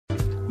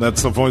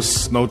That's a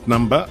voice note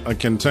number. I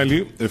can tell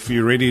you if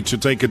you're ready to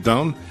take it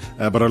down,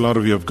 but a lot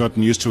of you have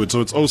gotten used to it. So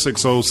it's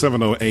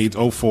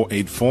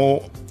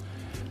 060-708-0484.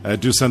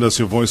 Do send us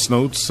your voice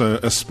notes,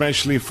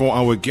 especially for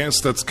our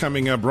guest that's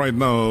coming up right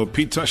now,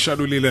 Peter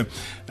Shalulile.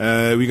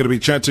 We're going to be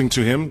chatting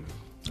to him.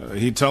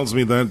 He tells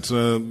me that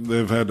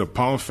they've had a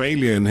power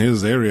failure in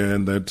his area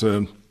and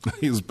that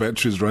his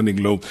battery is running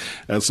low.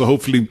 So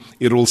hopefully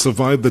it will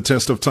survive the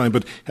test of time.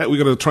 But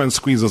we're going to try and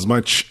squeeze as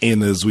much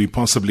in as we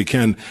possibly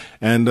can.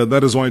 And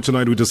that is why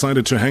tonight we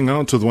decided to hang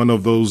out with one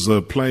of those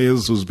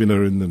players who's been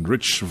in a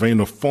rich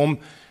vein of form.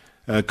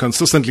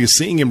 Consistently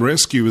seeing him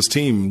rescue his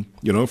team,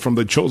 from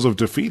the jaws of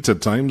defeat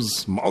at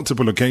times,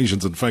 multiple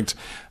occasions, in fact,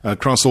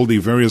 across all the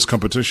various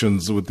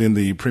competitions within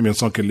the Premier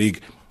Soccer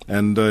League.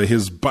 And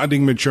his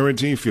budding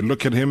maturity, if you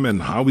look at him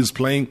and how he's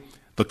playing,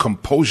 the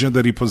composure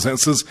that he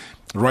possesses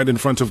right in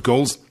front of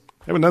goals.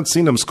 I haven't not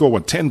seen him score,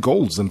 10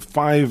 goals and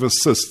 5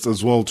 assists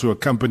as well to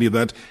accompany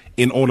that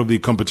in all of the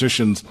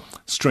competitions,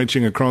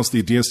 stretching across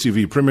the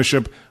DStv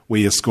Premiership, where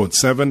he has scored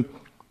 7.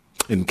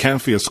 In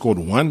CAF, he has scored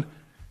 1.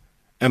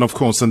 And, of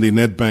course, in the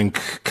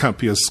Nedbank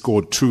Cup, he has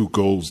scored 2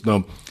 goals.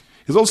 Now,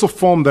 he's also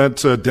formed that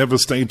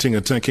devastating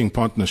attacking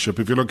partnership.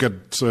 If you look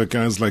at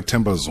guys like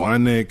Themba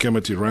Zwane,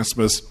 Kemet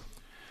Erasmus,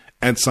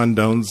 at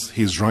Sundowns,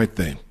 he's right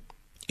there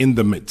in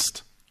the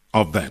midst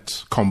of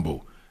that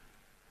combo.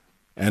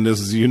 And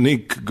his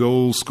unique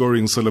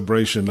goal-scoring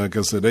celebration, like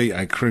I said,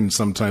 I cringe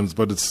sometimes,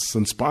 but it's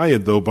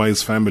inspired, though, by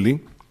his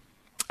family.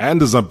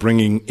 And his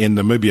upbringing in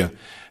Namibia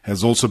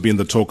has also been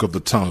the talk of the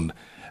town.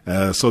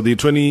 So the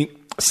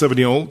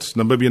 27-year-old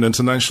Namibian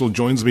international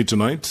joins me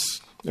tonight.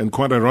 And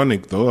quite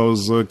ironic, though, I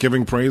was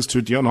giving praise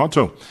to Dion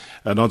Hotto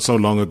not so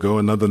long ago,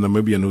 another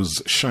Namibian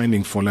who's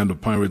shining for Land of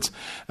Pirates.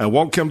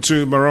 Welcome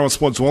to Marawa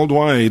Sports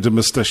Worldwide,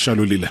 Mr.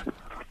 Shalulile.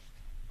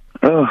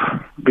 Oh,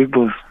 big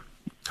boss.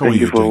 Thank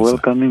you for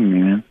welcoming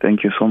me, man.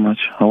 Thank you so much.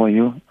 How are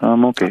you?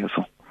 I'm okay,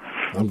 so.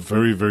 I'm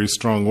very, very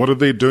strong. What are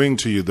they doing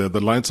to you there? The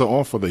lights are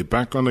off. Are they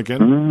back on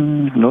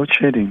again? Load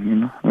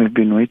shedding, We've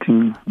been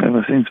waiting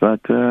ever since,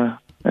 but,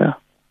 yeah.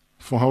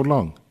 For how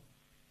long?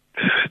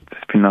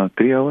 It's been now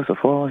 3 hours or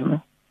 4 hours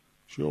now.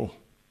 Sure.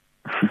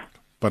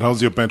 But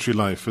how's your battery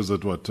life? Is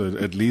it,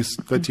 at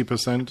least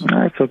 30%?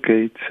 It's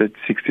okay. It's at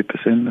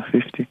 60% or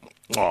 50%.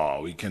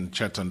 Oh, we can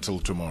chat until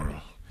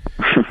tomorrow.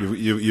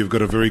 You've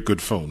got a very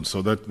good phone,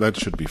 so that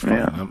should be fine.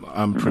 Yeah.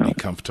 I'm pretty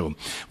comfortable.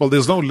 Well,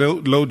 there's no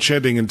load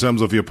shedding in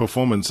terms of your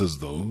performances,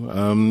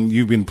 though.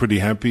 You've been pretty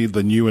happy,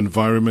 the new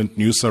environment,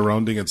 new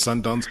surrounding at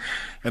Sundowns,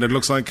 and it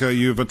looks like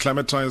you've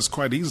acclimatized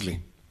quite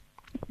easily.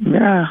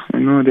 Yeah,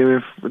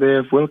 they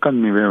have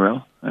welcomed me very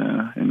well.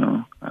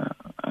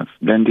 I've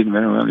blended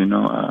very well.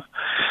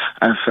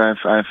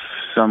 I've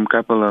some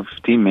couple of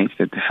teammates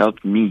that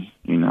helped me,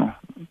 to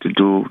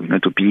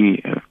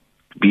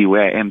be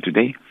where I am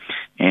today.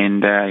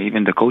 And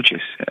even the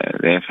coaches,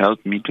 they have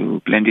helped me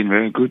to blend in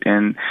very good,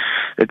 and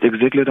that's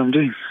exactly what I'm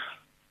doing.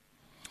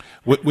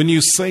 When you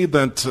say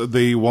that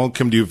they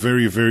welcomed you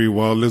very, very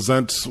well, is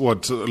that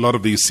what a lot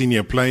of these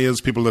senior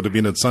players, people that have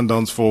been at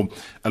Sundowns for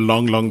a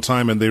long, long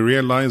time, and they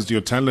realized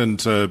your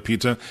talent,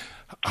 Peter?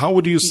 How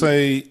would you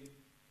say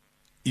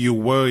you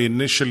were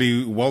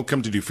initially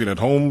welcomed? Did you feel at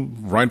home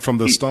right from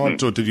the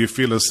start, or did you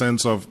feel a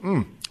sense of,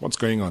 what's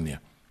going on here?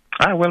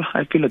 Well,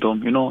 I feel at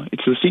home.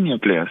 It's the senior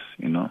players.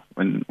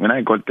 When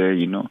I got there,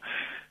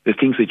 the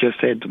things they just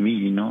said to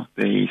me,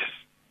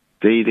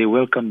 they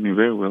welcomed me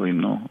very well.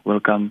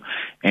 Welcome,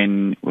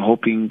 and we're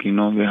hoping,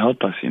 they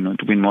help us,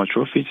 to win more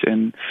trophies,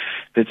 and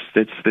that's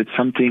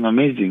something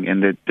amazing,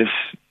 and that this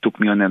took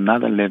me on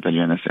another level.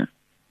 You understand?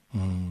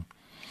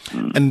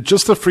 And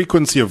just the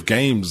frequency of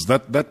games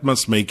that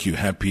must make you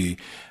happy.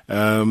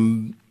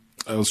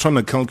 I was trying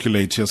to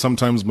calculate here.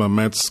 Sometimes my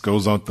maths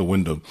goes out the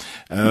window.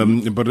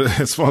 But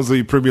as far as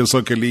the Premier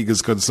Soccer League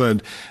is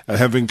concerned,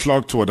 having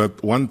clocked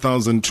at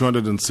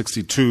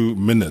 1,262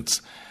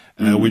 minutes,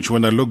 which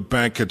when I look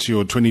back at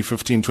your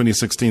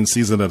 2015-2016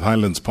 season at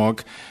Highlands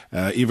Park,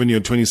 even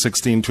your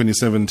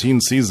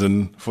 2016-2017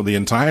 season, for the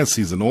entire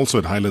season, also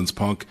at Highlands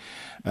Park,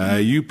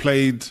 you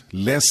played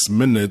less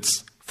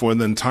minutes for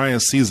an entire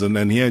season.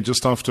 And here,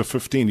 just after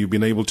 15, you've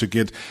been able to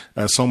get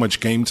so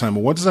much game time.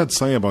 What does that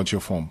say about your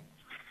form?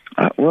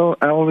 Well,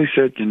 I always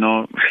said,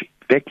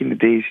 back in the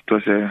days, it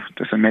was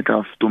a matter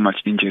of too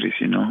much injuries,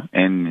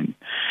 and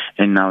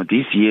now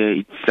this year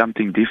it's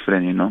something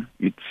different,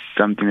 It's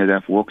something that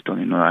I've worked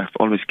on, I've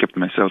always kept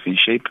myself in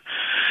shape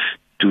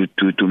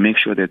to make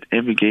sure that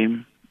every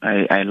game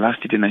I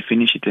last it and I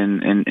finish it,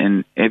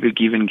 and every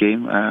given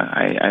game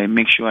I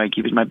make sure I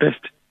give it my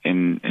best,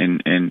 and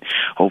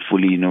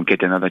hopefully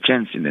get another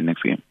chance in the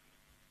next game.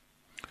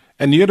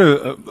 And you had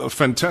a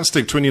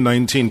fantastic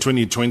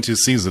 2019-2020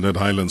 season at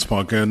Highlands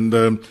Park. And,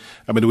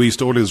 we used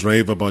to always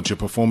rave about your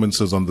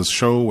performances on this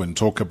show and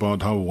talk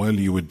about how well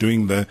you were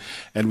doing there.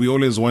 And we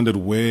always wondered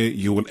where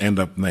you will end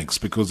up next,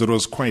 because it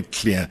was quite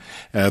clear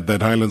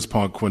that Highlands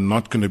Park were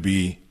not going to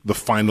be the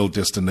final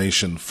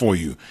destination for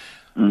you.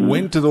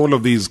 When did all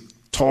of these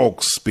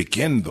talks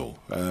begin, though,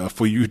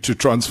 for you to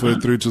transfer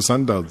through to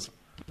Sundowns?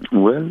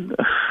 Well,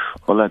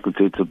 all I could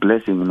say, it's a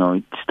blessing. You know,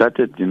 it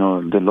started, the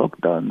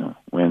lockdown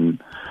when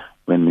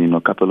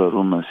a couple of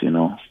rumors,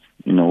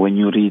 when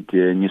you read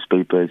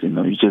newspapers,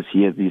 you just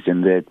hear this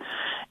and that.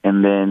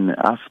 And then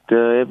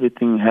after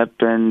everything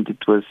happened,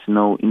 it was,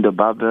 in the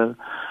bubble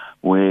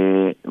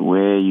where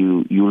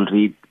you'll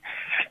read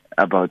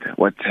about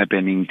what's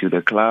happening to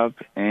the club.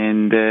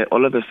 And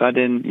all of a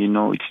sudden,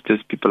 it's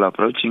just people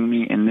approaching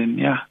me. And then,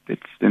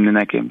 and then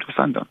I came to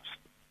Sundowns.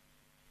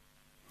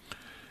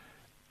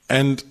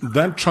 And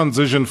that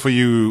transition for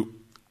you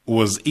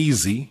was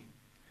easy.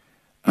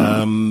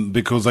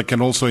 Because I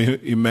can also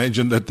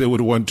imagine that they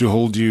would want to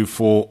hold you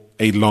for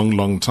a long,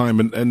 long time.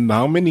 And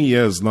how many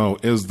years now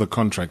is the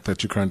contract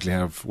that you currently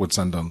have with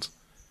Sundowns?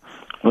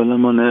 Well,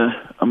 I'm on a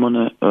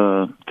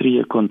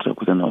 3-year contract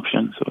with an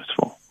option, so it's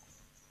 4.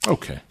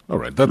 Okay, all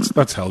right,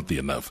 that's healthy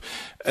enough.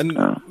 And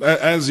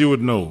as you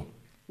would know,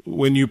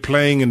 when you're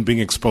playing and being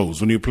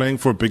exposed, when you're playing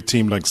for a big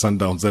team like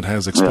Sundowns that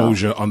has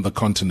exposure on the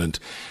continent,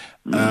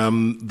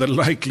 the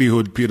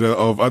likelihood, Peter,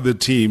 of other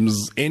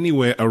teams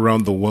anywhere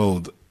around the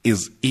world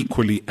is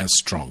equally as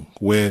strong,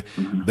 where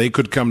they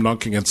could come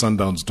knocking at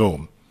Sundowns'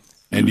 door,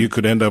 and you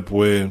could end up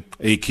where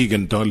a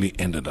Keegan Dolly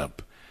ended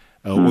up,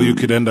 or you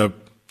could end up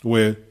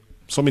where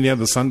so many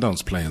other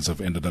Sundowns players have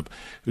ended up.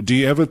 Do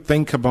you ever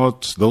think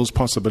about those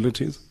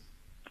possibilities?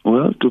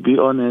 Well, to be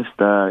honest,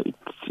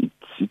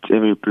 it's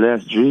every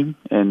player's dream,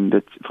 and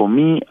that's, for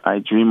me, I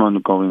dream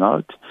on going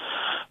out.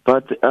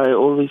 But I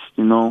always,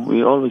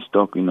 we always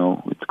talk,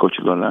 with Coach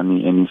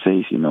Lolani, and he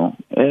says,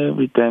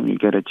 every time you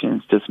get a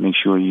chance, just make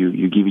sure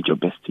you give it your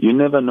best. You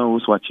never know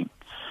who's watching.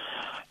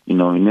 You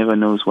never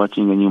know who's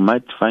watching, and you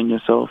might find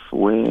yourself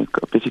where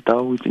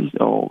Pesitao is,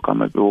 or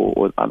Kamabi,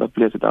 or other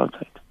players at the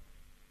outside.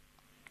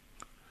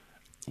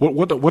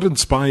 What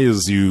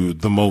inspires you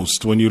the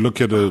most when you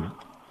look at a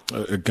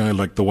guy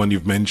like the one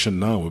you've mentioned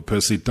now,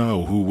 Percy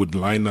Tau, who would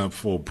line up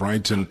for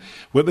Brighton,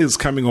 whether he's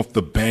coming off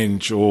the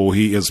bench or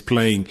he is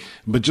playing,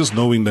 but just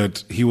knowing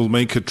that he will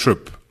make a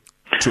trip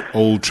to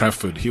Old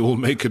Trafford, he will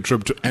make a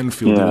trip to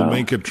Anfield, he will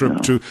make a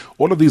trip to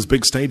all of these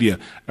big stadia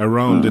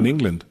around in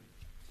England?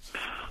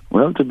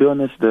 Well, to be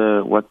honest,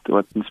 what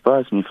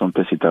inspires me from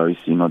Percy Tau is,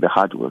 the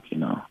hard work,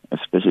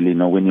 especially,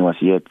 when he was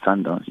here at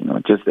Sundowns,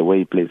 just the way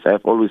he plays.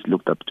 I've always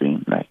looked up to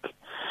him,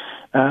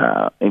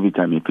 every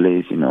time he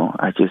plays,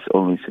 I just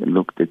always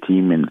look at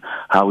him and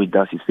how he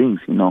does his things,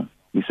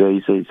 He's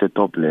a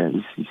top player.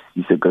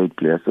 He's a great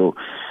player. So,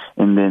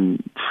 and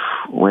then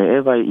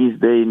wherever he is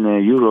there in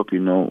Europe,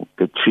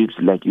 the trips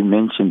like you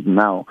mentioned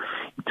now,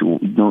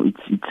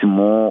 it's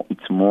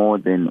more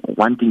than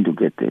wanting to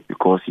get there,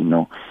 because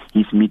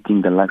he's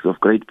meeting the likes of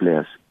great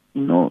players,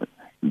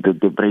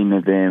 the brain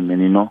of them,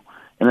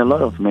 and a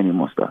lot of many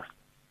more stars.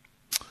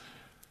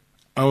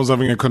 I was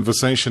having a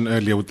conversation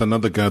earlier with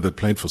another guy that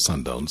played for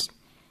Sundowns.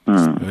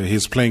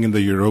 He's playing in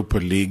the Europa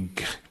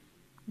League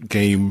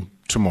game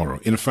tomorrow.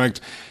 In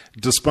fact,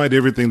 despite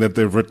everything that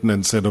they've written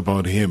and said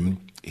about him,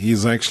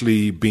 he's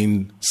actually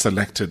been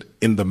selected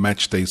in the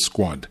matchday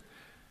squad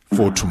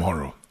for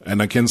tomorrow.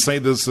 And I can say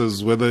this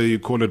as whether you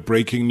call it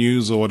breaking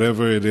news or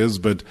whatever it is,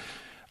 but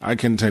I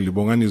can tell you,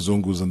 Bongani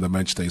Zungu's in the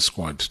matchday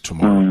squad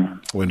tomorrow.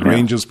 When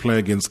Rangers play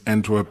against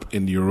Antwerp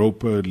in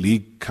Europa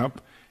League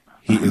Cup,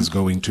 he is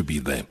going to be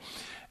there.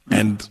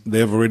 And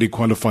they've already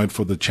qualified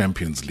for the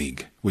Champions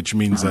League, which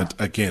means that,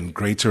 again,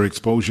 greater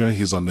exposure.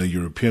 He's on a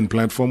European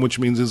platform, which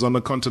means he's on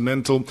a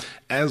continental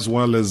as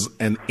well as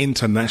an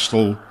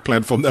international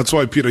platform. That's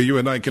why, Peter, you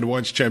and I can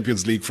watch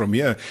Champions League from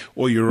here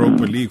or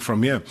Europa League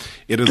from here.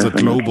 It is a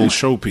global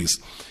showpiece.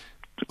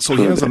 So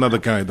here's another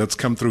guy that's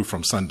come through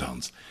from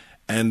Sundowns.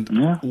 And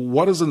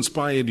what has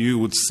inspired you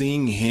with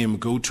seeing him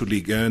go to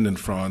Ligue 1 in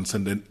France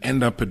and then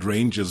end up at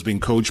Rangers being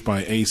coached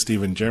by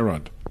Steven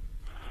Gerrard?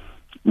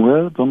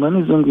 Well,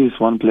 Bongani Zungu is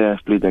one player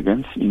I've played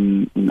against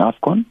in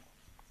AFCON.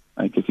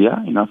 I guess,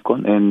 in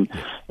AFCON,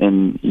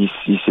 and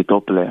he's a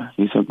top player.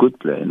 He's a good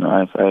player.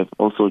 I've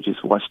also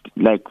just watched,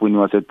 like when he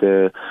was at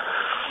the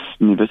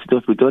University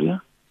of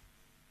Pretoria,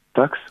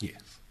 Tax.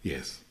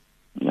 Yes.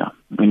 Yeah,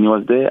 when he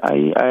was there,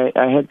 I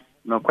had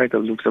quite a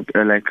look up.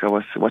 I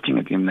was watching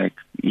at him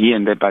here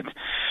and there, but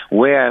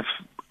where I've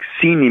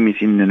seen him is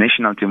in the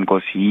national team,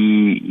 because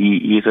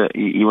he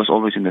was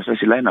always in the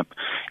first lineup,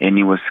 and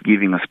he was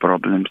giving us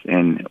problems,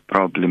 and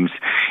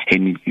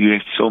he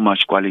has so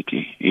much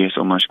quality.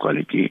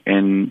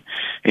 And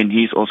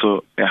he's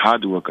also a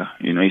hard worker.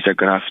 He's a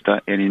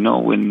grafter,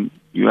 and when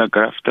you are a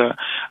grafter,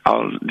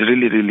 I'll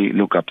really, really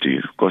look up to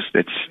you, because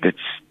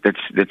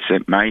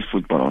that's my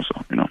football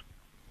also.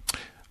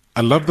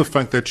 I love the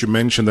fact that you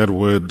mentioned that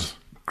word,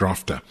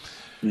 grafter.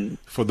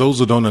 For those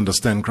who don't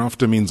understand,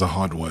 grafter means a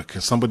hard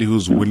worker, somebody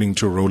who's willing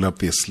to roll up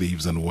their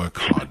sleeves and work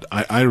hard.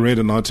 I read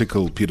an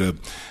article, Peter,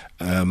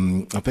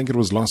 I think it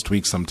was last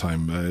week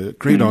sometime, a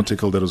great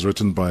article that was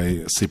written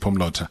by Sipho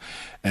Mlota.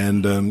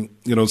 And,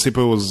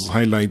 Sipho was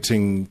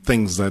highlighting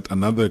things that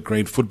another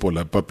great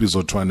footballer, Papi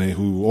Zotwane,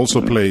 who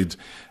also played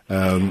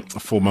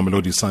for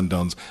Mamelodi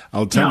Sundowns.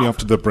 I'll tell you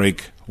after the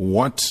break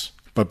what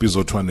Papi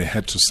Zotwane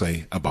had to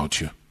say about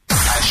you.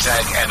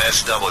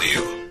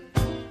 #NSW.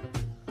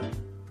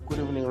 Good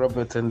evening,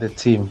 Robert and the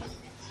team.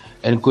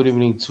 And good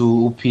evening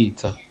to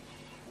Peter.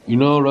 You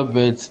know,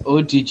 Robert,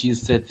 OTG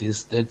said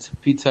this, that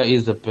Peter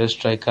is the best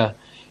striker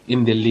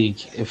in the league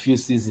a few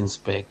seasons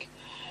back.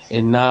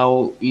 And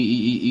now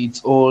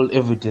it's all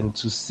evident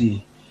to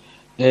see.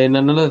 And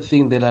another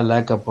thing that I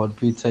like about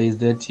Peter is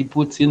that he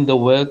puts in the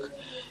work.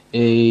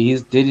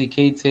 He's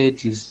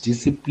dedicated, he's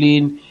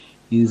disciplined,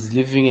 he's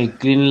living a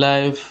clean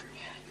life.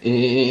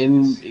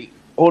 And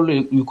all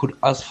you could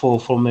ask for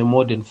from a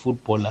modern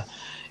footballer.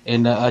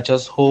 And I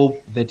just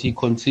hope that he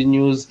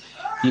continues.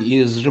 He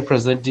is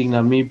representing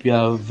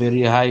Namibia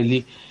very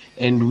highly.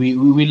 And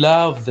we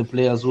love the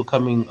players who are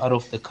coming out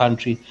of the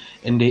country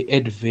and they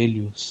add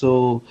value.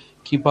 So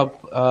keep up.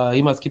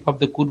 He must keep up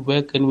the good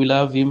work, and we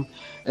love him.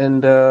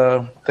 And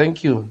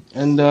thank you.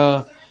 And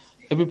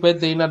happy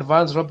birthday in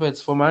advance, Robert,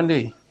 for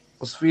Monday.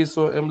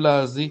 Osfiso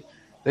Emlazi.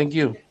 Thank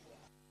you.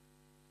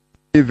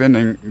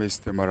 Evening,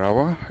 Mr.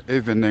 Marawa.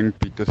 Evening,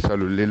 Peter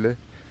Shalulile.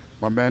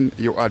 My man,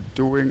 you are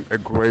doing a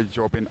great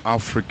job in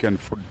African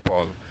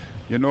football.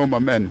 You know, my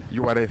man,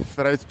 you are a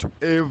threat to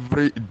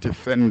every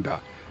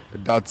defender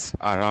that's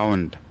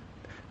around.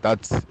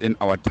 That's in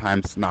our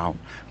times now.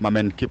 My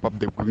man, keep up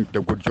the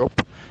good job.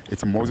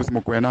 It's Moses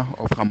Mokwena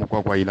of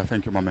Hamukwakwahila.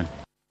 Thank you, my man.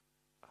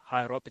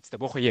 Hi, Rob. It's the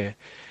Boko here.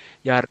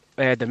 Yeah,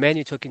 the man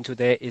you're talking to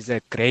there is a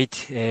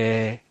great,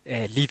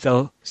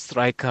 lethal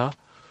striker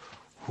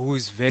who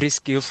is very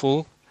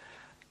skillful,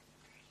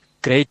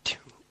 great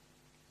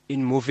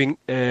in moving,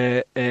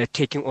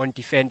 taking on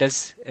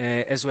defenders,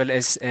 as well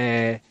as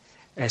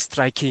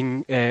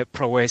striking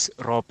prowess,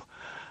 Rob.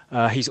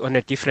 He's on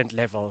a different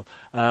level.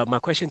 My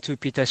question to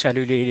Peter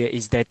Shalulile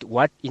is that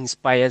what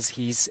inspires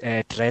his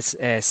dress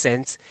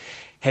sense,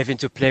 having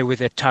to play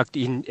with a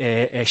tucked-in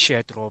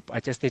shirt, Rob? I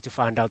just need to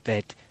find out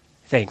that.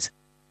 Thanks.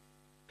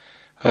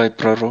 Hi,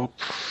 Rob.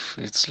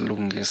 It's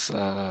Lungis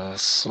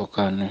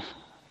Sokano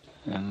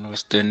in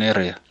Western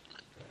area.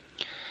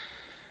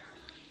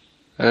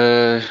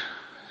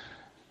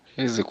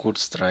 He's a good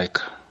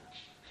striker.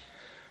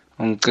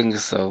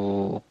 Umcingisa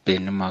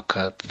uBenny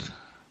McCarthy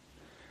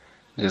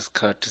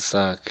ngesikhathi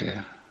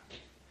sakhe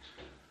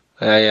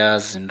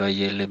ayayazi into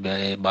yele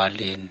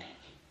ebaleni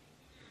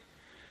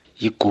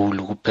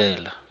igulu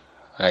kuphela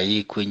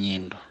ayikho enye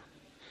into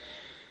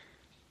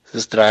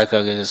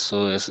sistriker ke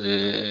so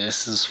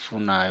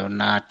esisifunayo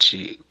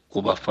nathi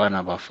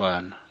kubafana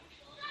bafana.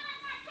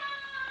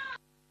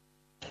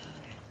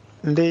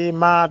 Ndi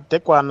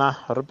madekwana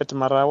Robert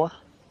Marawa.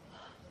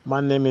 My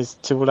name is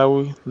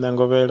Tibulawi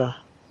Nangovela.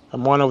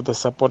 I'm one of the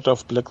supporters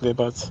of Black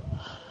Leopards.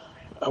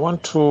 I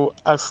want to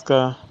ask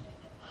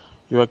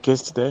your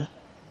guest there,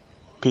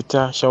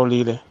 Peter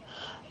Shalulile,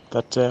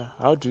 that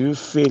how do you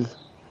feel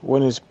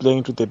when he's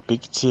playing to the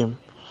big team,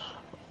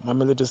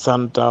 Mamelodi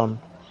Sundown?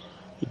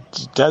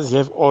 Does he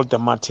have all the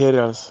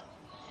materials?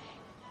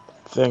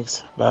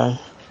 Thanks. Bye.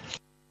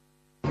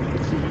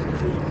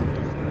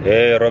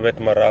 Hey, Robert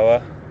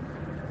Marawa.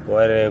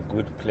 What a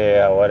good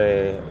player. What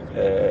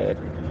a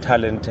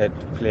talented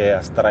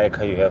player,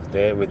 striker you have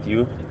there with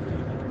you,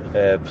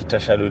 Peter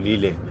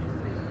Shalulile.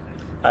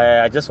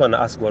 I just want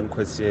to ask one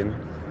question.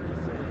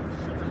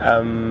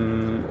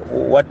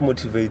 What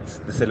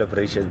motivates the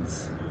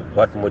celebrations?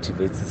 What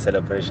motivates the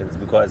celebrations?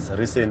 Because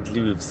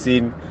recently we've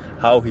seen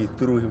how he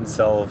threw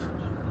himself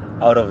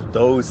out of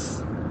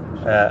those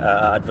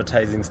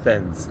advertising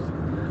stands.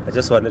 I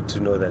just wanted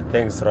to know that.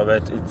 Thanks,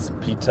 Robert. It's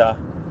Peter,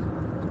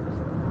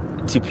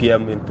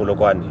 TPM in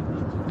Polokwane.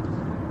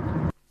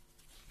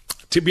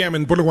 TPM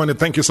in Polokwane,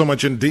 thank you so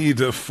much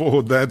indeed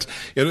for that.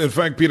 In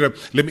fact, Peter,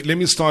 let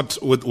me start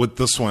with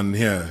this one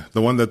here,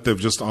 the one that they've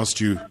just asked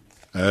you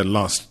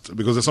last,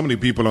 because there's so many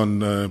people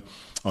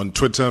on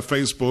Twitter,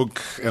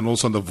 Facebook, and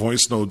also on the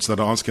voice notes that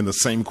are asking the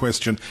same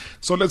question.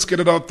 So let's get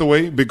it out the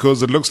way,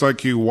 because it looks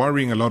like you're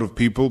worrying a lot of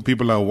people.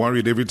 People are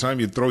worried every time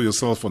you throw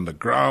yourself on the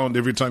ground,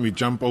 every time you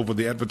jump over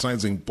the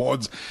advertising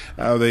boards.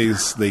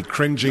 They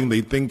cringing,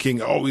 they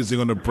thinking, oh, is he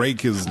going to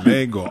break his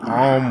leg or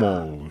arm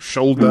or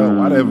shoulder,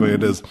 whatever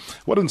it is.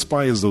 What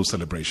inspires those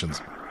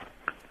celebrations?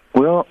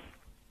 Well,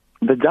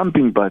 the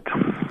jumping part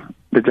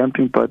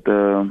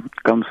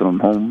comes from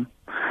home,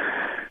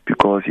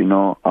 because, you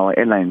know, our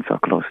airlines are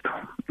closed.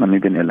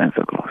 Namibian airlines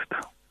are closed.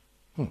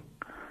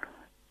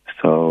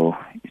 So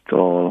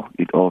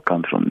it all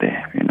comes from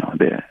there, you know,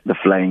 the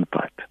flying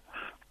part.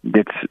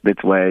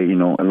 That's why, you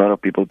know, a lot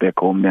of people back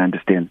home, they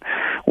understand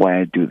why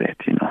I do that,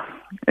 you know.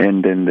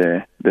 And then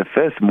the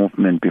first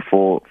movement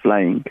before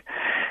flying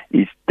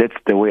that's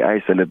the way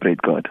I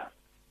celebrate God.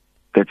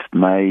 That's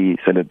my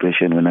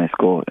celebration when I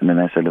score, and then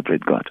I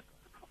celebrate God.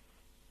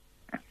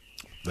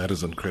 That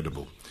is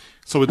incredible.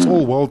 So it's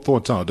all well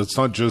thought out. It's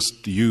not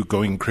just you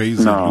going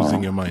crazy and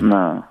losing your mind.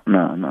 No.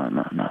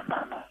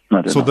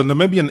 So the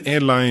Namibian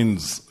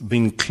airlines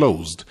being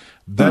closed,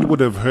 that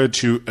would have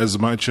hurt you as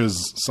much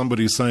as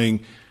somebody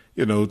saying,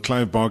 you know,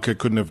 Clive Barker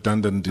couldn't have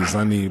done the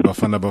Ndizani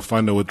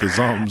Bafana with his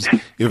arms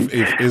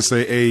if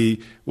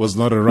SAA was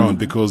not around,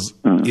 because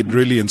it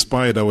really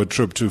inspired our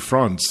trip to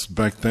France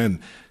back then.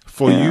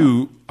 For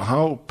you,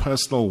 how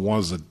personal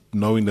was it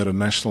knowing that a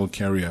national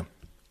carrier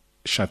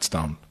shuts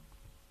down?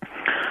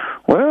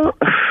 Well,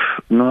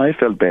 no, I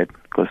felt bad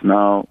because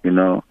now, you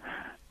know,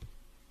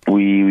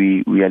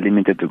 we are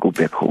limited to go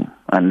back home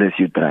unless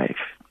you drive.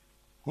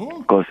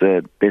 Because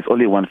there's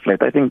only one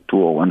flight, I think 2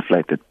 or 1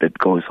 flight that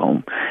goes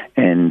home.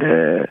 And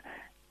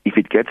if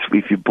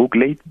you book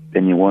late,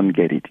 then you won't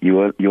get it.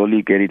 You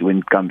only get it when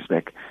it comes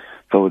back.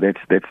 So that's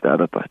the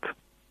other part.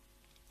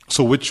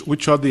 So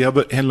which are the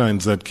other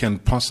airlines that can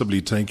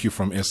possibly take you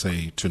from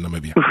SA to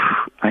Namibia?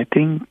 I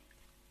think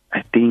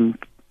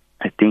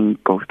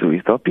go to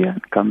Ethiopia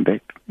and come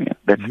back. Yeah,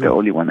 that's the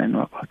only one I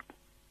know about.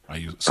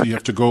 So you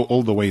have to go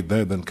all the way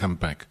there, then come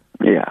back?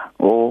 Yeah,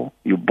 or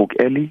you book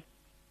early,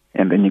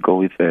 and then you go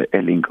with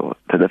Airlink or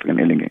South African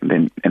Airlink,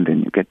 and then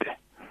you get there.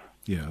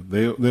 Yeah,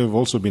 they've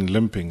also been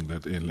limping,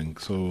 that Airlink.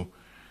 So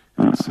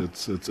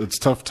it's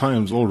tough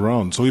times all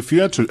around. So if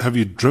you had to, have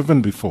you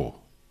driven before?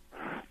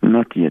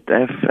 Not yet.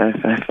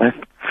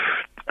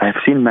 I've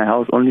seen my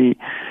house only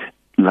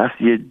last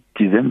year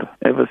December.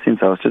 Ever since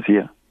I was just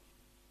here.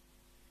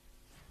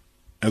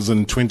 As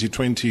in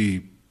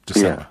 2020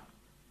 December.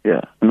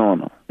 Yeah.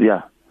 No.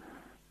 Yeah.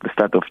 The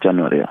start of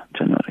January.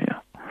 Yeah.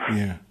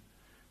 Yeah.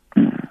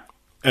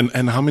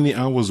 And how many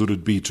hours would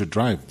it be to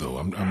drive, though?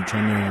 I'm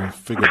trying to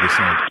figure this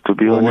out. To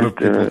be honest, what have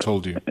people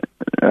told you?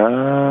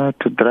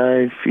 To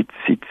drive,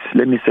 it's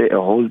let me say a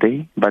whole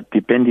day, but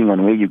depending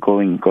on where you're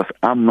going, because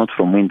I'm not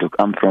from Windhoek,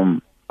 I'm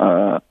from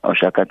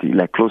Oshakati,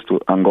 like close to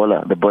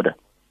Angola, the border.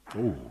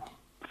 Oh.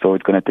 So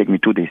it's going to take me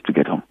 2 days to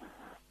get home.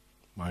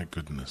 My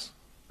goodness.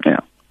 Yeah.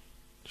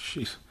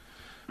 Jeez.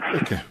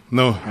 Okay.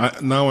 No,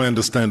 now I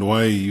understand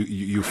why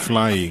you're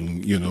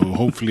flying. You know,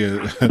 hopefully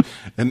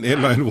an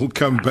airline will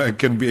come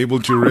back and be able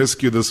to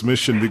rescue this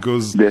mission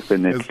because...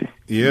 Definitely.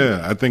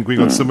 I think we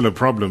got similar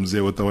problems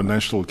here with our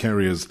national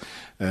carriers,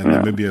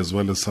 Namibia as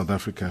well as South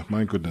Africa.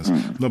 My goodness.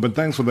 No, but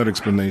thanks for that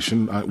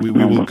explanation. We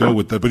will go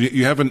with that. But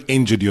you haven't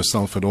injured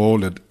yourself at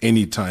all at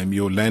any time.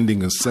 Your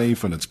landing is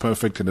safe and it's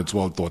perfect and it's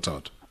well thought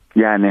out.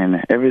 Yeah, no.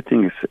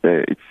 Everything is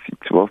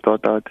it's well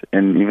thought out,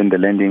 and even the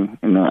landing,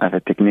 you know, I have a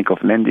technique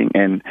of landing,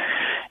 and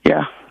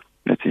yeah,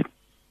 that's it.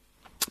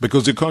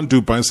 Because you can't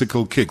do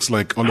bicycle kicks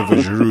like Oliver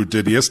Giroud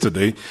did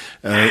yesterday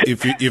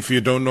if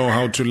you don't know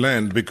how to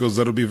land, because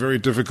that'll be very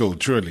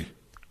difficult, surely.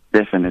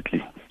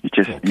 Definitely,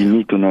 you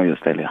need to know your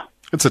style. Yeah,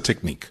 it's a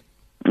technique.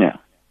 Yeah.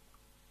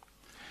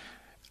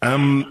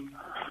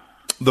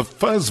 The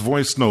first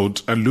voice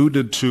note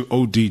alluded to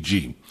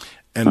ODG.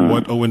 And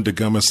what Owen De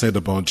Gama said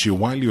about you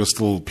while you were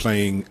still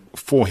playing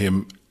for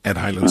him at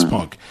Highlands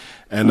Park.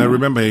 And I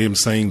remember him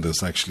saying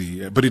this,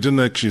 actually, but he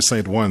didn't actually say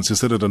it once. He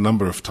said it a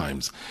number of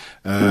times,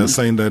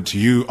 saying that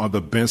you are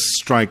the best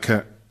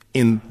striker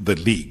in the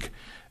league.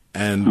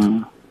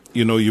 And,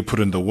 you know, you put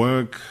in the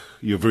work,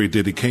 you're very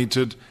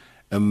dedicated.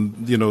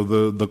 And, you know,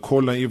 the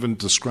caller even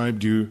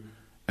described you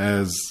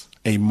as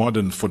a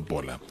modern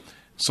footballer.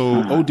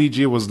 So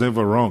ODG was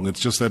never wrong. It's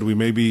just that we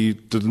maybe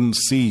didn't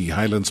see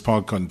Highlands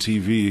Park on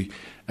TV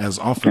as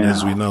often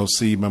as we now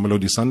see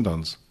Mamelodi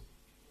Sundowns.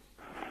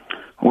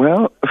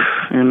 Well,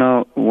 you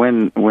know,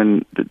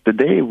 when the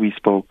day we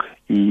spoke,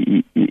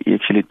 he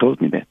actually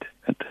told me that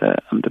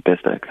I'm the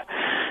best striker.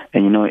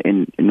 And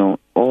you know,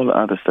 all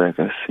other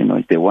strikers, you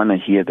know, they want to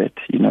hear that.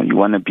 You know, you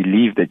want to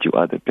believe that you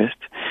are the best.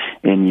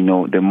 And you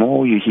know, the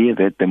more you hear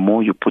that, the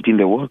more you put in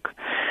the work.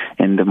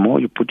 And the more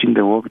you put in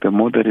the work, the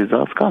more the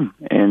results come.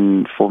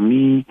 And for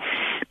me,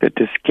 that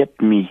has kept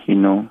me, you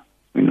know,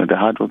 the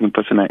hardworking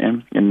person I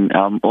am. And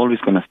I'm always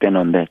going to stand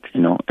on that,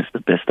 you know, as the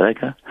best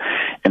striker.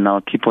 And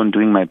I'll keep on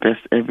doing my best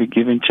every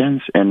given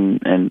chance.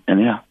 And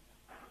yeah.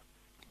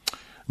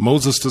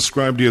 Moses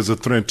described you as a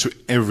threat to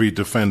every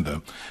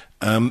defender.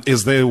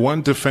 Is there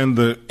one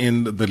defender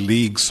in the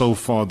league so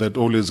far that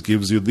always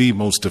gives you the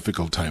most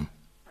difficult time?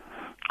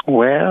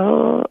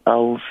 Well,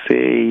 I'll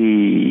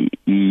say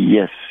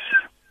yes.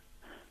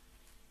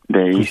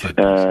 There is,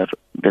 that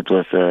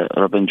was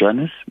Robin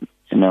Johannes.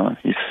 You know,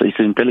 he's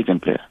an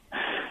intelligent player.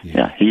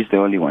 Yeah, he's the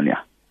only one, yeah.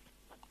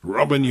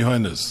 Robin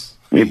Johannes.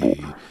 He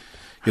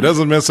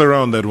doesn't mess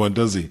around, that one,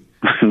 does he?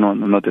 No,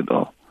 not at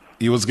all.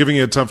 He was giving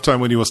you a tough time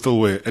when you were still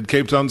where? At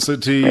Cape Town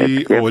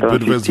City or at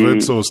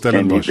Bidvest or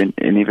Stellenbosch?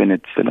 And even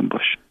at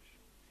Stellenbosch.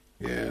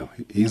 Yeah,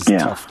 he's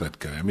tough, that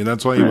guy. I mean,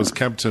 that's why he was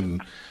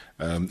captain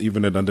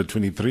even at under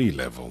 23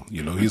 level.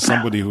 You know, he's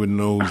somebody who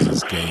knows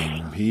his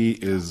game. He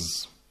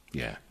is,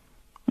 Yeah.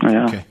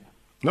 Okay.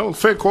 No,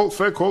 fair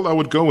call. I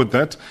would go with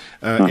that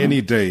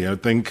any day. I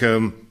think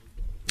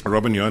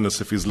Robin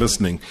Johannes, if he's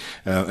listening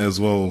as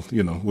well,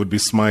 you know, would be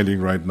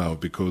smiling right now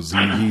because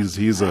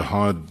he's a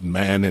hard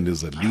man and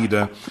is a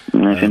leader.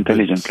 He's an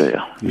intelligent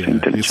player.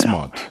 He's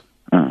smart.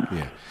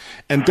 Yeah.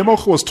 And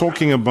Democh was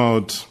talking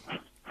about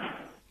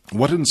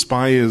what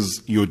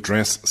inspires your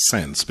dress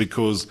sense,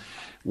 because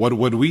what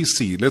we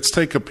see, let's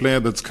take a player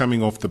that's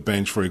coming off the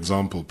bench, for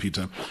example,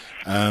 Peter.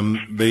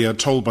 They are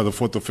told by the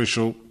fourth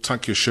official,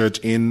 tuck your shirt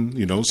in,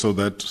 you know, so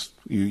that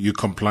you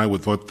comply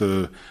with what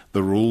the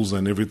rules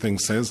and everything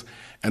says.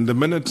 And the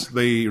minute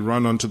they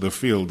run onto the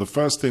field, the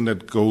first thing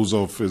that goes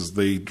off is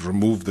they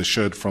remove the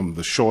shirt from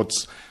the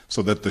shorts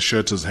so that the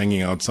shirt is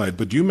hanging outside.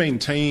 But you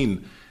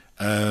maintain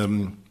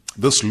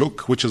this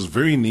look, which is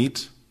very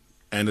neat,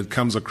 and it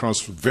comes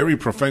across very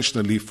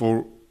professionally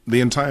for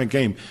the entire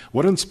game.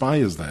 What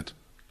inspires that?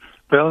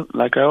 Well,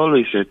 like I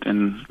always said,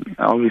 and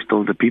I always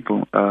told the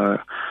people,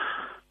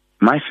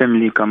 my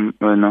family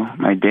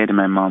my dad and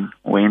my mom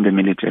were in the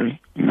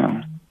military,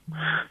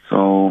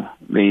 so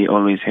they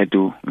always had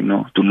to,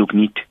 to look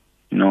neat.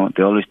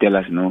 They always tell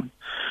us,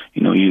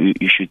 you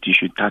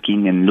should tuck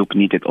in and look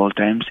neat at all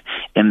times.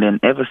 And then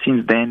ever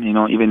since then,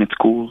 even at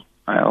school,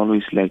 I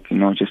always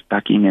just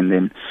tuck in, and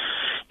then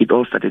it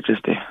all started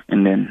just there.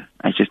 And then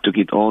I just took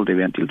it all the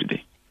way until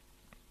today.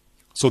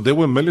 So they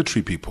were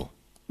military people?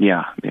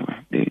 Yeah, they were.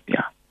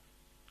 Yeah.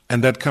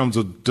 And that comes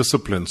with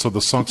discipline. So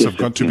the socks have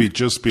got to be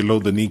just below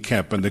the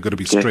kneecap, and they've got to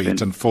be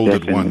straight and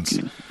folded once.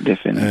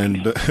 Definitely.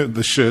 And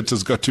the shirt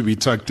has got to be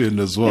tucked in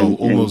as well,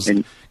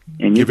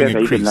 and you guys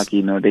are even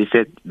lucky, they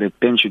said the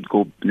pen should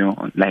go,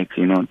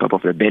 on top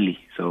of the belly.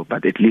 So,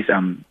 but at least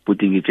I'm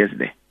putting it just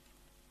there.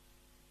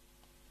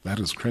 That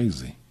is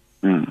crazy.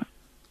 Mm.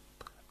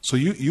 So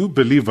you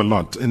believe a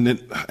lot, and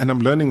I'm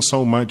learning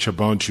so much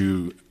about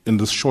you in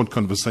this short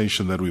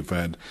conversation that we've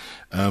had,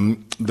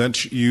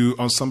 that you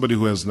are somebody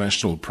who has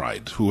national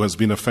pride, who has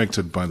been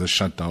affected by the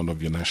shutdown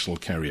of your national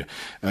carrier.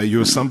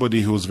 You're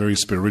somebody who is very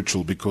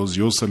spiritual, because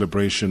your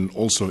celebration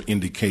also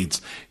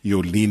indicates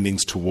your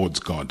leanings towards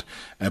God.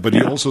 But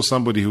you're also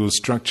somebody who is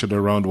structured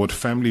around what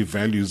family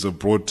values are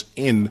brought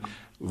in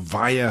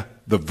via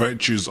the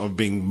virtues of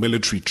being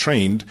military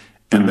trained.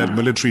 And that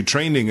military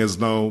training has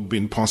now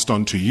been passed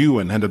on to you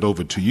and handed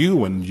over to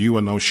you, and you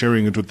are now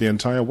sharing it with the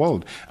entire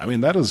world. I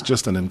mean, that is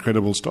just an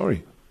incredible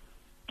story.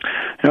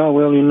 Yeah,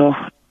 well,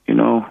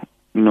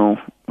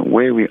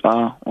 where we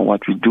are or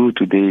what we do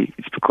today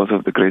is because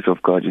of the grace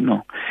of God.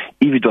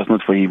 If it was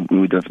not for Him, we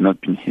would have not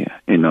been here.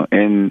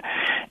 And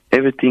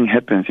everything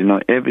happens.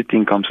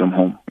 Everything comes from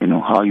home.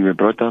 How you were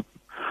brought up.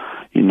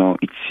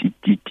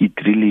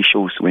 It really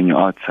shows when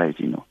you're outside.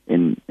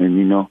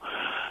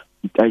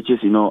 I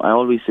just, I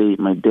always say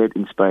my dad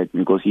inspired me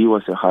because he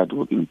was a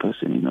hardworking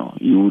person,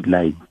 He would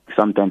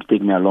sometimes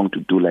take me along to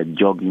do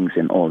joggings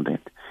and all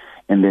that.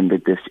 And then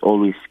that just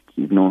always,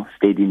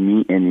 stayed in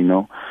me and,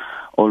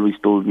 always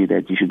told me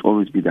that you should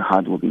always be the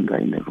hardworking guy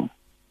in the room.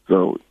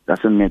 So it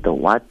doesn't matter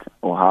what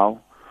or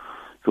how.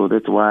 So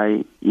that's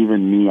why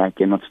even me, I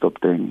cannot stop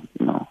training,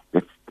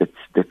 it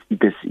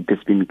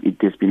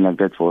has been like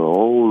that for a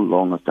whole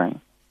longer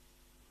time.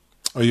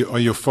 Are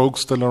your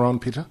folks still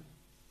around, Peter?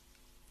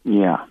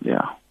 Yeah.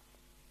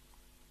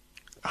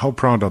 How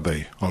proud are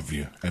they of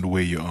you and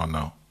where you are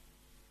now?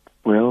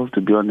 Well,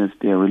 to be honest,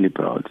 they are really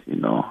proud.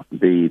 They're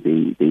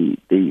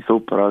so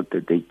proud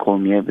that they call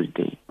me every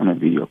day on a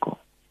video call.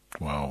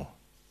 Wow.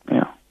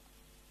 Yeah.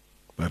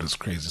 That is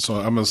crazy. So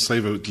I must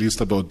save at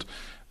least about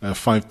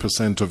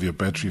 5% of your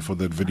battery for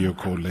that video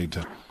call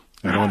later.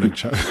 I don't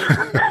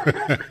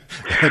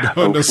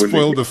want to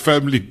spoil the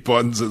family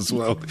bonds as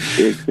well.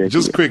 Exactly.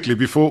 Just quickly,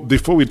 before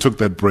we took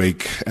that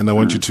break, and I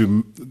want you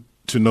to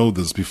know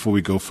this before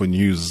we go for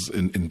news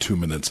in 2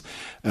 minutes.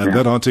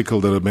 That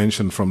article that I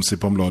mentioned from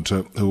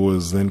Sipomlota, who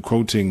was then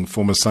quoting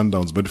former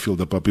Sundowns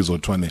midfielder Papi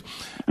Zotwane,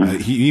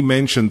 he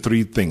mentioned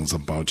 3 things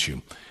about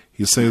you.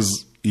 He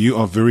says, you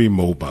are very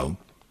mobile.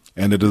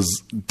 And it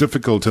is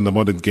difficult in the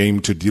modern game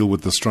to deal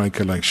with a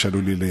striker like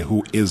Shalulile,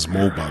 who is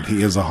mobile.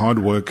 He is a hard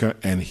worker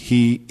and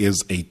he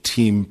is a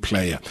team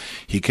player.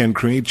 He can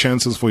create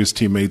chances for his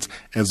teammates.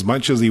 As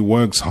much as he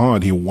works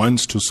hard, he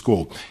wants to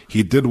score.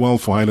 He did well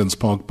for Highlands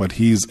Park, but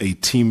he's a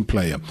team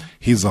player.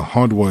 He's a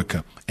hard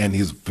worker and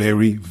he's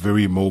very,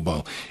 very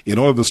mobile. In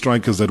all of the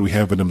strikers that we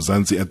have in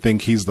Mzansi, I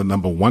think he's the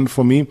number 1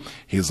 for me.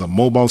 He's a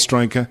mobile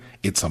striker.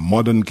 It's a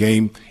modern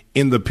game.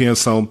 In the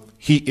PSL,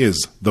 he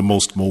is the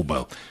most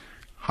mobile.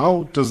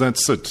 How does that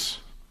sit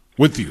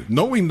with you,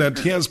 knowing that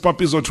here's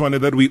Papi Zotwane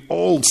that we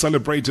all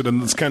celebrated in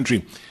this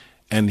country,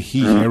 and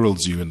he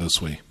heralds you in this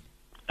way?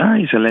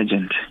 He's a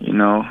legend, he's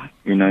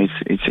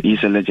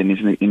a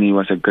legend, and he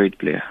was a great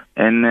player.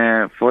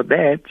 And for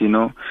that,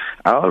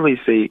 I always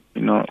say,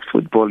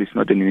 football is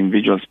not an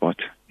individual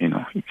sport,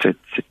 it's a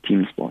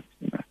team sport,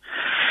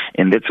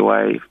 And that's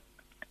why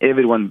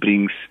everyone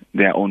brings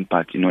their own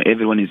part,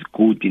 everyone is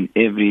good in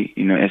every,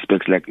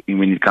 aspects, like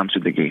when it comes to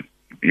the game.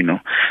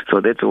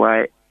 So that's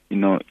why,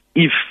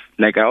 if,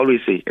 like I always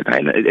say, at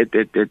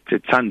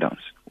Sundowns,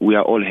 we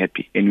are all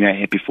happy and we are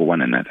happy for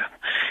one another.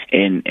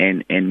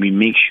 And we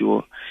make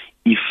sure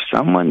if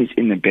someone is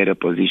in a better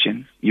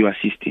position, you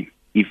assist him.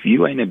 If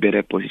you are in a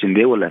better position,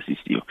 they will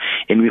assist you.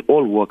 And we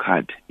all work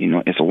hard,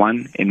 as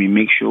one, and we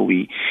make sure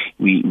we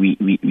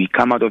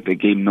come out of the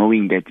game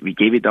knowing that we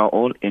gave it our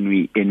all and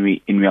we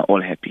are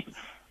all happy.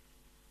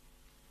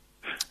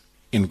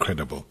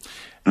 Incredible.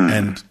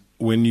 And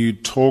when you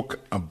talk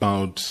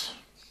about,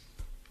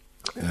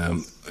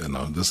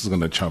 this is going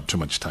to chop too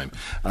much time.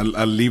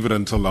 I'll leave it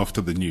until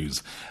after the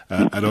news.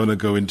 I don't want to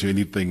go into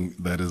anything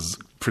that is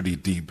pretty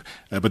deep,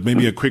 but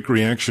maybe a quick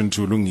reaction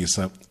to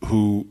Lungisa,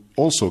 who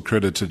also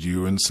credited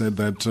you and said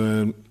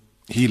that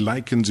he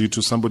likens you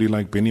to somebody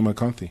like Benny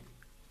McCarthy.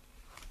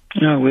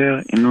 Yeah,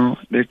 well,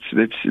 that's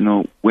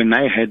when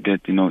I heard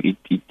that,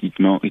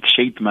 it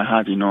shaped my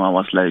heart. I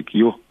was like,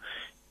 yo,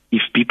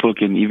 if people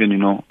can even,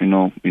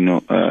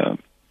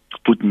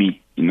 put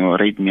me,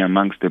 rate me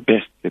amongst the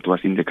best that was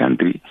in the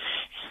country,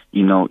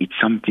 it's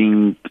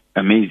something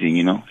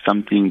amazing,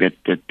 something that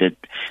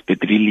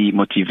really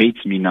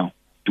motivates me now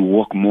to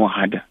work more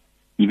harder,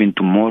 even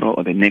tomorrow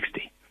or the next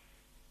day.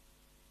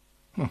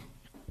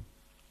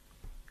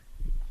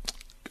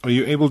 Are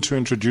you able to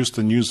introduce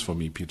the news for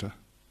me, Peter?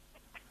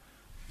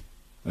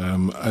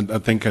 I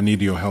think I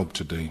need your help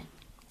today.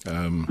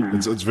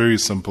 It's very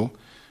simple.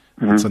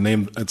 It's a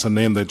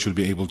name that you'll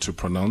be able to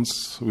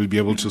pronounce. We'll be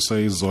able to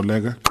say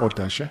Zolega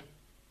Kotashe.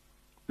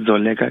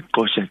 Zolega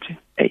Kotashe.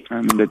 Hey,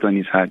 that one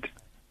is hard.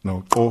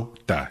 No,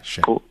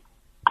 Kotashe.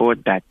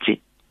 Kotashe.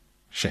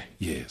 She,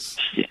 yes.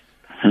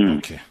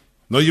 Okay.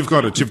 No, you've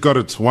got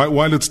it.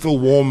 While it's still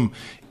warm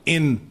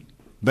in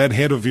that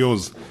head of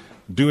yours,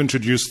 do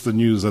introduce the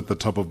news at the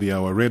top of the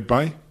hour. Read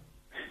by?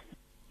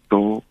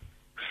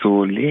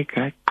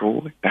 Zolega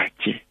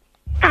Kotashe.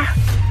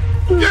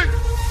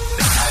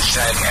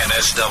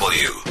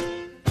 #NSW.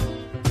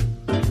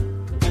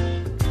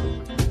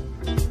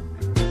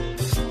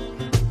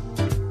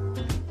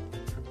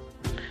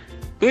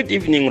 Good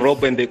evening,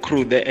 Rob and the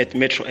crew there at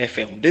Metro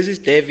FM. This is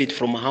David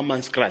from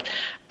Hammanskraal.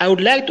 I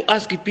would like to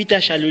ask Peter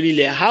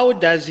Shalulile, how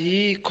does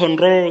he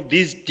control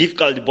these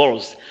difficult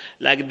balls,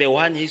 like the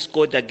one he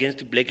scored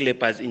against Black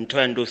Leopards in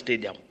Toyando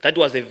Stadium? That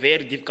was a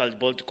very difficult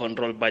ball to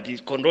control, but he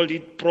controlled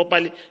it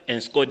properly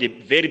and scored a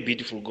very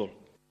beautiful goal.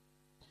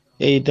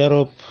 Hey,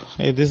 Darop.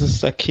 Hey, this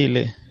is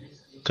Sakile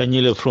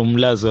Kanyile from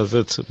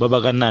Lazarus,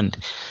 Babaganand.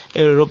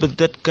 Hey, Robert,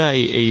 that guy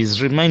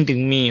is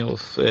reminding me of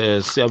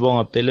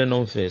Siabonga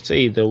Pelenovets.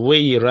 Hey, the way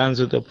he runs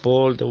with the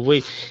ball, the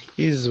way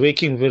he's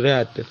working very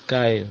hard, that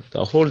guy.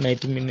 The whole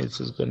 90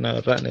 minutes is going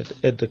to run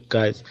at the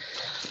guys.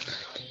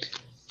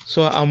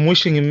 So I'm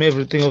wishing him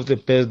everything of the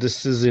best this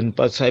season,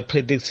 but I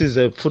predict this is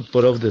a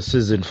football of the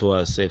season for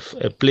us. A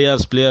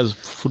players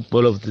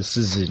football of the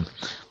season.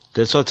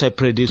 That's what I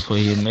predict for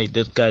him. Mate,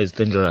 that guy is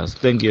dangerous.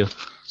 Thank you.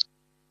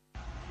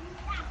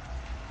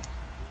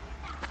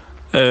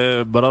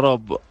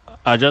 Rob,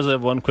 I just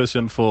have one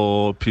question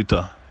for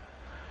Peter.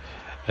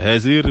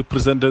 Has he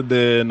represented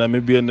the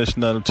Namibian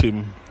national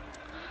team?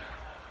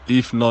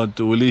 If not,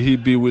 will he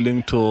be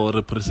willing to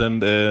represent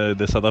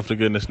the South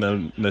African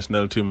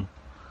national team?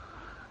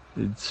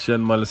 It's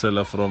Shen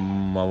Malisela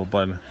from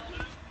Mabopane.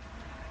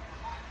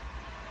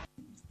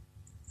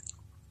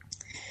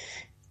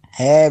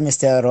 Hey,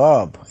 Mr.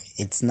 Rob,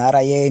 it's Nara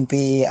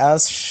MP.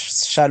 Ask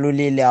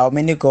Shalulile how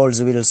many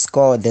goals will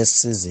score this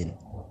season.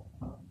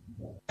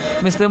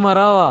 Mr.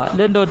 Marawa,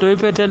 Lendo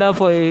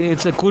Toipetelapo,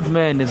 it's a good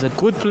man, he's a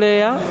good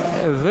player,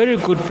 a very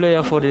good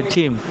player for the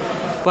team.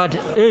 But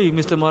hey,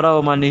 Mr.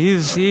 Marawa, man,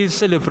 his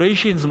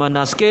celebrations, man,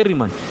 are scary,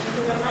 man.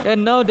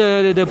 And now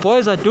the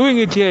boys are doing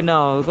it here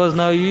now because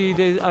now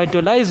they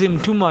idolize him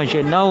too much.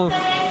 And now,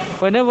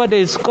 whenever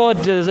they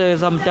scored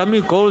some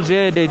dummy goals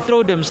here, they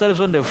throw themselves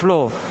on the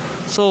floor.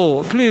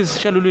 So please,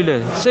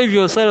 Shalulile, save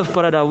yourself,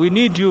 brother. We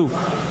need you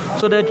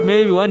so that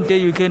maybe one day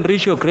you can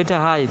reach your greater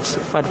heights.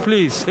 But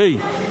please, hey,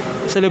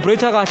 celebrate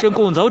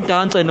kahle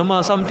dance and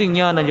something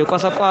yana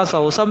kwasa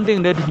or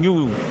something that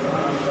new.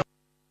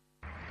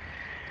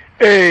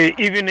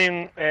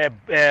 Evening,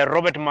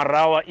 Robert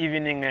Marawa.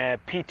 Evening,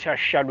 Peter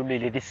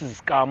Shalulile. This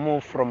is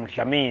Kamu from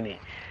Dlamini.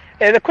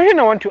 The question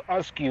I want to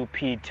ask you,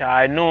 Peter,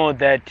 I know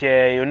that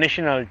your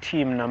national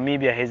team,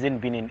 Namibia, hasn't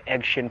been in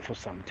action for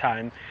some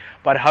time,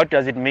 but how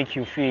does it make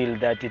you feel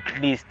that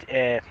at least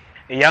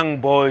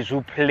young boys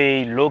who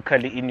play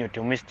locally in your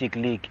domestic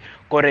league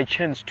got a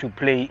chance to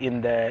play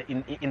in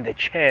the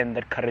CHAN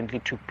that currently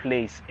took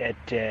place at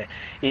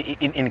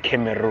in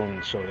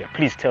Cameroon? So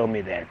please tell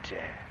me that.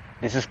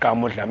 This is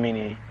Kamo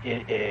Dlamini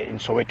in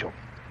Soweto.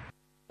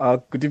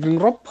 Good evening,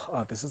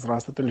 Rob. This is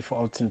Rasta 24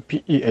 out in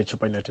PE, a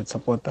Chupa United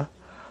supporter.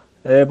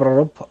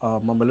 Rob,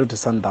 Mamelodi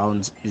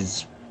Sundowns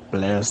is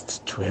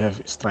blessed to have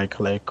a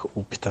striker like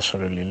Peter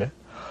Shalulile.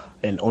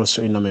 And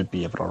also in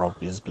Namibia,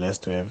 Rob is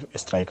blessed to have a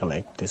striker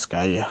like this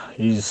guy.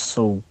 He's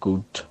so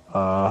good.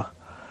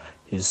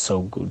 He's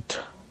so good.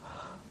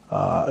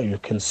 You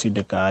can see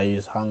the guy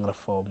is hungry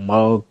for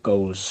more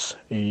goals.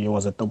 He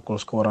was a top goal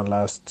scorer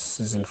last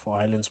season for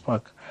Highlands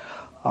Park.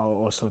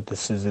 Also this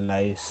season,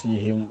 I see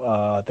him,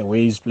 the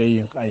way he's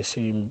playing, I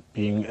see him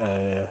being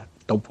a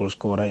top goal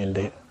scorer in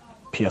the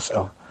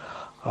PSL.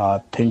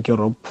 Thank you,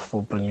 Rob,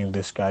 for bringing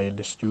this guy in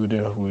the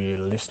studio. We're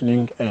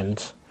listening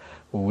and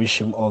we wish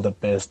him all the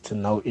best.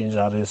 No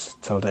injuries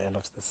till the end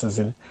of the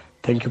season.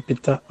 Thank you,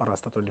 Peter.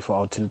 Rasta 24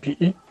 out in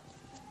PE.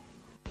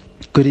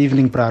 Good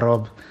evening,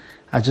 Rob.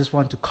 I just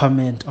want to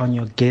comment on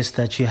your guest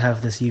that you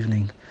have this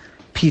evening,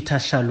 Peter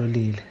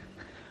Shalulile.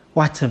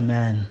 What a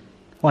man.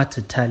 What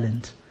a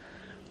talent.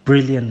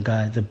 Brilliant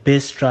guy. The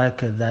best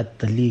striker that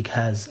the league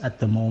has at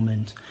the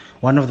moment.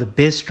 One of the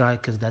best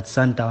strikers that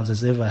Sundowns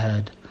has ever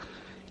had.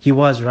 He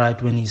was right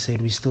when he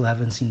said we still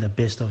haven't seen the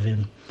best of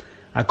him.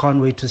 I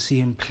can't wait to see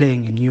him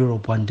playing in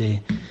Europe one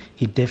day.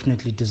 He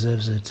definitely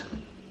deserves it.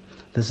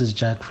 This is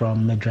Jack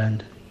from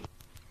Midrand.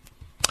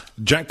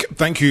 Jack,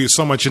 thank you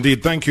so much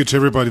indeed. Thank you to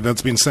everybody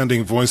that's been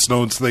sending voice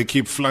notes. They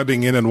keep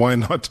flooding in, and why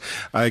not?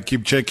 I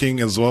keep checking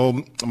as well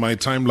my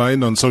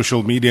timeline on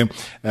social media.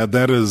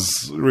 That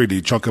is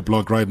really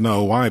chock-a-block right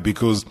now. Why?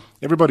 Because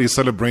everybody's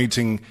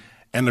celebrating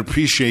and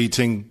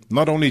appreciating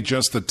not only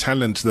just the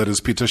talent that is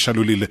Peter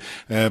Shalulile,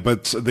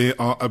 but they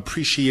are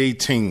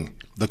appreciating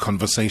the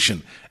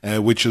conversation,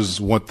 which is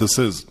what this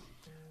is.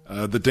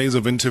 The days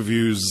of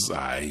interviews,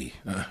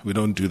 we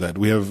don't do that.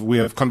 We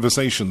have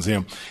conversations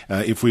here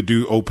if we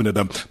do open it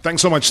up.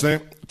 Thanks so much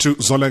there to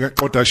Zolaga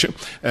Kotashe.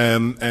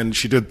 And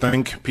she did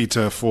thank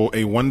Peter for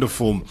a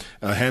wonderful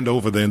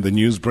handover there in the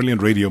news.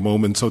 Brilliant radio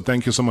moment. So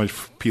thank you so much,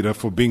 Peter,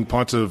 for being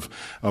part of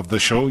the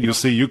show. You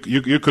see, you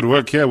could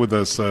work here with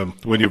us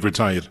when you've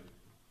retired.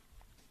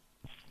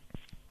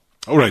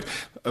 All right.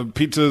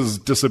 Peter's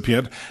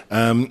disappeared.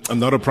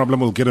 Not a problem.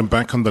 We'll get him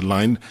back on the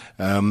line.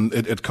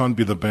 It can't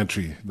be the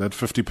battery. That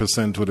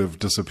 50% would have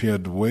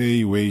disappeared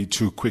way, way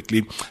too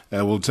quickly.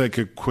 We'll take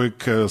a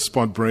quick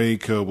spot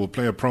break. We'll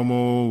play a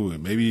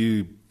promo.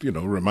 Maybe,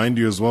 remind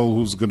you as well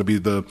who's going to be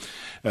the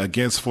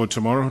guest for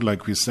tomorrow.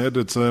 Like we said,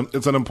 it's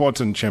an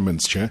important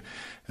chairman's chair.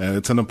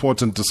 It's an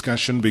important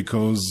discussion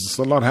because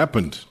a lot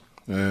happened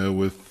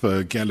with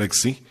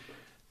Galaxy.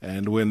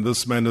 And when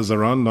this man is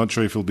around, not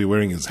sure if he'll be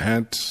wearing his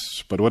hat,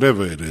 but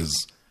whatever it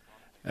is,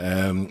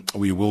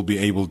 we will be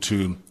able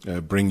to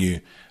bring you.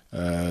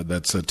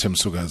 That's Tim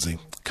Sugazi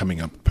coming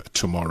up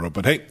tomorrow.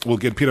 But hey, we'll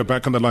get Peter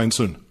back on the line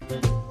soon.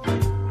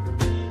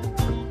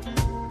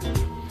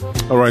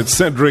 All right,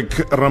 Cedric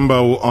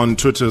Rambau on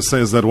Twitter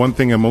says that one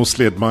thing I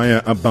mostly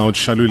admire about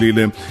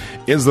Shalulile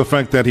is the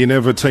fact that he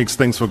never takes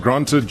things for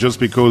granted just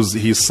because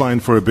he's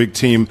signed for a big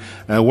team.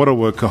 What a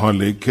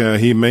workaholic.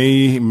 He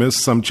may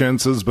miss some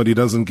chances, but he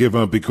doesn't give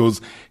up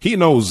because he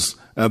knows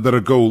that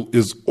a goal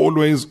is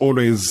always,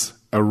 always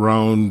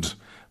around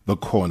the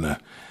corner.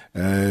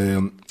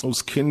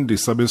 Oskindi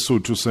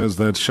Sabesutu says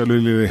that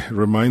Shalulile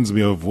reminds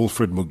me of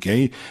Wilfred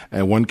Mugay.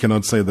 One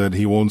cannot say that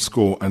he won't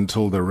score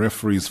until the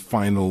referee's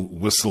final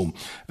whistle.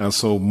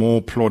 So more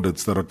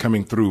plaudits that are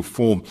coming through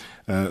for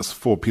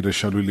Peter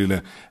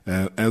Shalulile.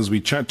 As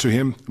we chat to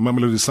him,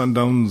 Mamelodi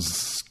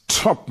Sundowns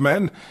top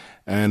man.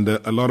 And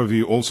a lot of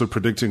you also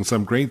predicting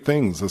some great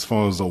things as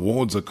far as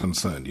awards are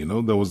concerned.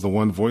 There was the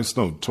one voice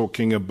note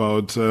talking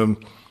about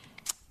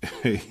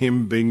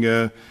him being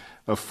a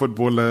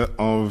footballer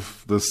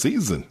of the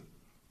season.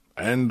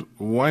 And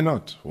why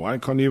not? Why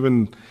can't you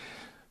even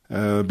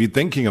be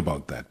thinking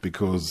about that?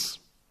 Because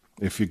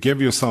if you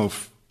give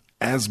yourself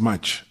as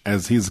much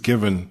as he's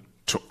given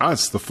to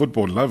us, the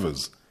football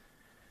lovers,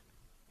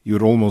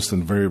 you'd almost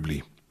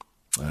invariably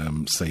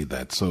say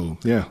that. So,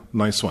 yeah,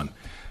 nice one.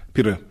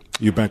 Peter,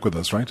 you're back with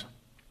us, right?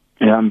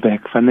 Yeah, I'm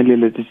back. Finally,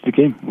 it's the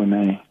game when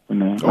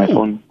my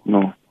phone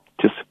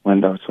just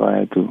went out, so I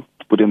had to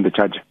put in the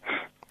charger.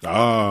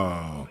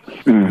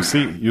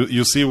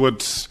 You see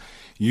what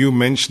you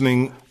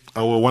mentioning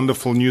our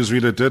wonderful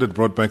newsreader did? It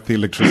brought back the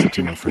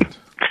electricity, my friend.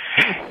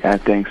 Yeah,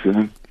 thanks.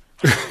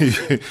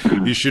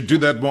 You should do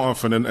that more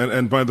often.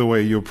 And by the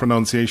way, your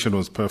pronunciation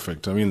was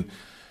perfect. I mean,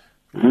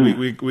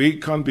 we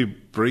can't be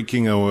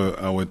breaking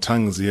our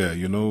tongues here,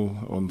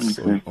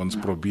 ons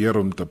probeer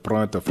om te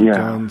praat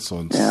Afrikaans,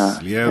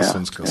 ons lees,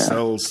 ons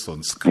gesels,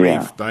 ons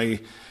skryf,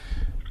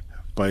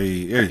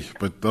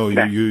 but no,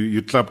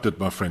 you clapped it,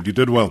 my friend. You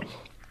did well.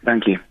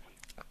 Thank you.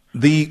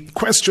 The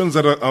questions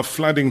that are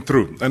flooding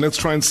through, and let's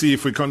try and see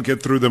if we can't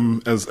get through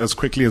them as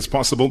quickly as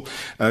possible.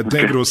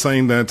 David was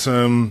saying that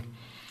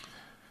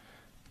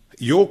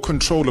your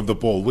control of the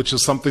ball, which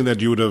is something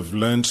that you would have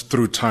learned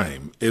through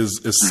time,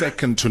 is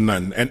second to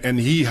none. And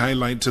he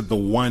highlighted the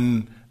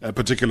one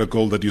particular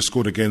goal that you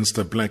scored against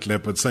the Black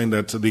Leopard, saying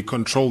that the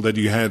control that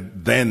you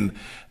had then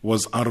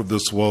was out of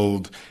this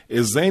world.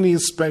 Is there any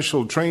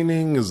special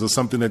training? Is there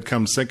something that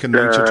comes second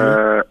nature to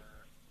you?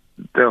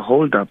 The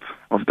hold-up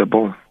of the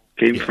ball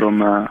came from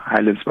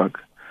Highlandsburg,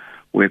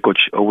 where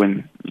Coach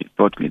Owen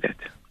taught me that.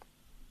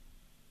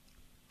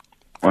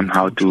 On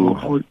how to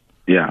hold,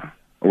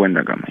 Owen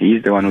Dagama.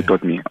 He's the one who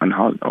taught me on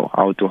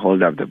how to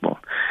hold up the ball.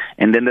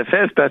 And then the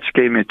first touch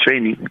came at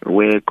training,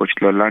 where Coach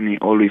Lolani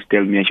always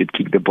tell me I should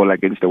kick the ball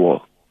against the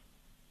wall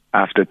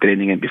after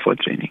training and before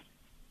training.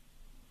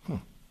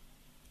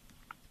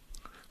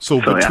 So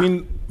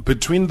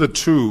between the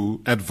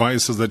two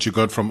advices that you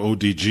got from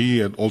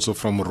ODG and also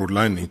from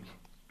Rulani,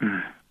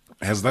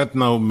 has that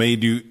now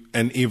made you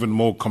an even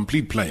more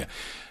complete player?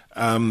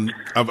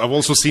 I've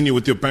also seen you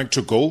with your back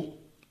to goal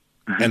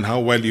and how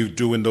well you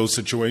do in those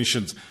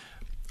situations.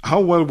 How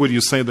well would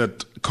you say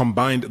that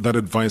combined that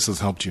advice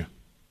has helped you?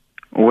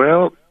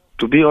 Well,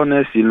 to be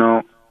honest,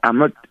 I'm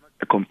not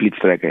a complete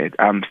striker yet.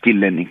 I'm still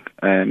learning,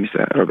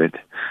 Mr. Robert.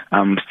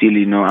 I'm still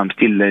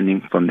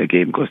learning from the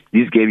game, because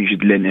this game you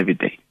should learn every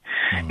day.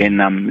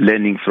 And I'm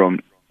learning from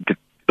the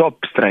top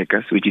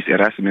strikers, which is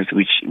Erasmus,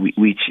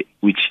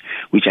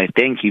 which I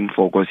thank him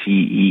for, because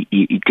he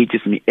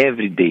teaches me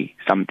every day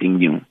something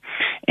new.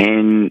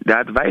 And the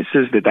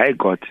advices that I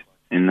got,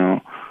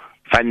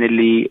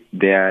 finally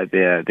they're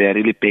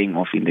really paying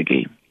off in the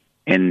game.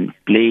 And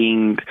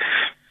playing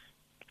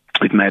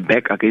with my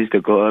back against the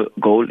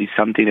goal is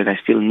something that I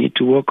still need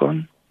to work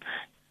on.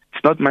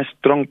 It's not my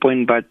strong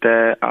point, but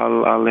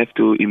I'll have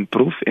to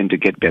improve and to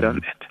get better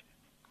on that.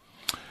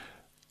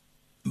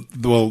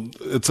 Well,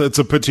 it's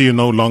a pity you're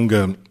no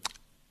longer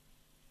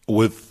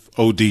with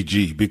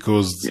ODG,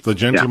 because the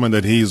gentleman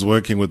that he is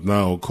working with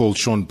now, called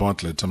Sean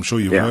Bartlett, I'm sure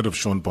you've heard of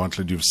Sean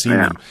Bartlett, you've seen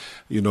him,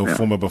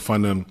 former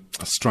Bafana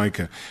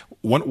striker.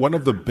 One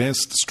of the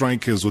best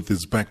strikers with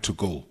his back to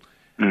goal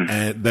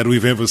that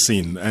we've ever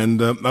seen.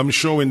 And I'm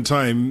sure in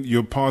time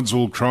your paths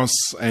will cross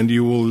and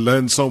you will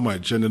learn so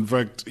much. And in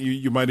fact,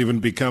 you might even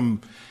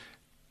become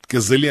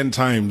gazillion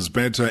times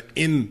better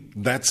in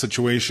that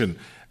situation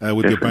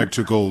with your back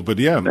to goal. But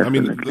yeah, I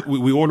mean,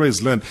 we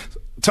always learn.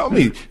 Tell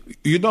me,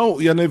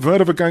 you've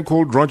heard of a guy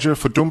called Roger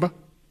Fatumba?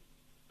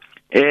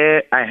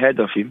 I heard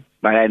of him,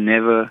 but I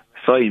never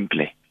saw him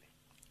play.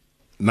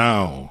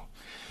 Now,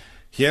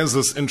 here's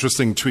this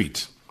interesting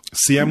tweet.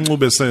 Siam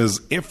Mube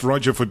says, if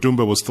Roger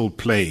Fatumba was still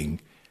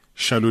playing,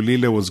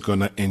 Shalulile was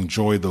going to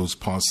enjoy those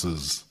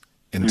passes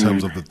in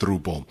terms of the through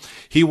ball.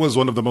 He was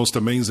one of the most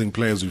amazing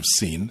players we've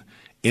seen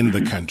in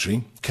the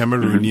country,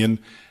 Cameroonian,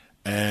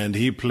 and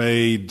he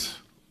played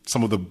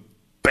some of the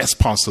best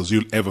passes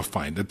you'll ever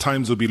find. At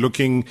times he'll be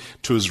looking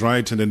to his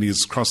right and then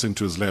he's crossing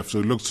to his left.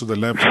 So he looks to the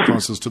left and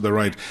crosses to the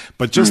right.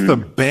 But just the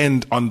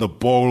bend on the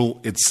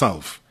ball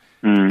itself.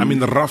 I mean,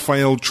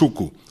 Rafael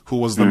Chuku, who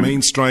was the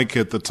main striker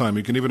at the time.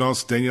 You can even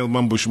ask Daniel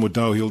Mambush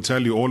Mudau. He'll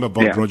tell you all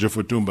about Roger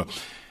Fatumba.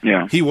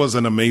 Yeah. He was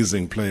an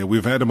amazing player.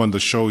 We've had him on the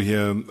show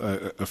here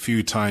a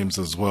few times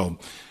as well.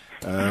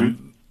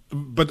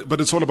 But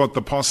it's all about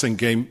the passing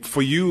game.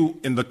 For you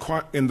in the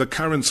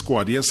current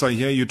squad, yes, I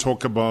hear you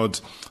talk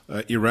about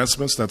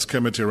Erasmus, that's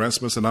Kermit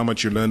Erasmus, and how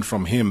much you learned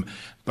from him.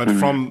 But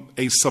from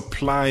a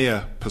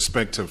supplier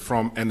perspective,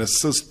 from an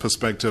assist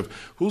perspective,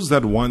 who's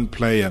that one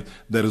player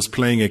that is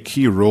playing a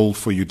key role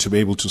for you to be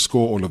able to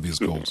score all of these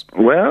goals?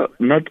 Well,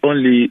 not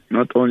only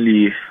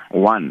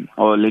one,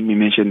 or let me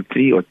mention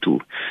 3 or 2,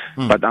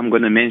 but I'm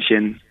going to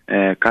mention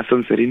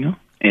Carson Serino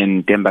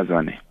and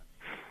Tembazwane.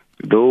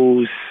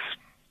 Those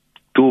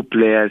 2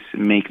 players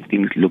make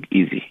things look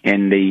easy,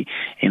 and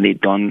they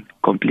don't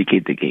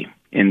complicate the game.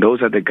 And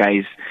those are the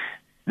guys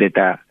that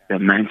are the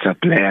Mansa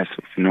players,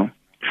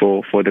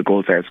 for the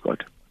goals I've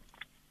scored.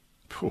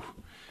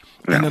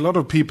 And a lot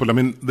of people, I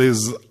mean,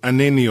 there's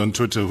Aneni on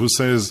Twitter who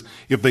says,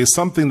 if there's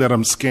something that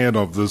I'm scared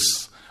of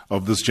this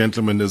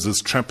gentleman is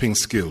his trapping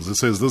skills. He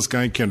says this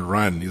guy can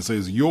run. He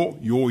says yo.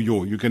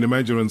 You can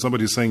imagine when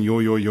somebody's saying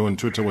yo on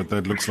Twitter what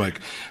that looks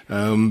like.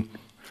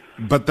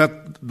 But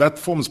that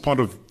forms part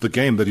of the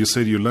game that you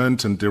said you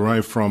learned and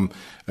derived from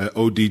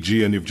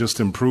ODG, and you've just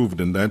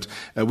improved in that.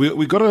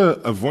 We got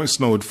a voice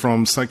note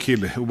from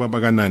Sakile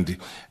Ubabaganandi,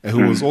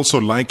 who was also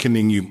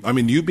likening you. I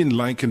mean, you've been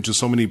likened to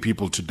so many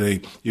people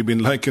today. You've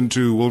been likened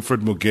to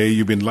Wilfred Mugai.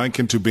 You've been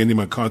likened to Benny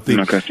McCarthy.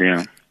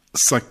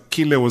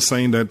 Sakile was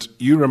saying that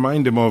you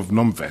remind him of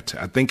Nomvet.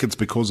 I think it's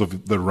because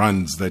of the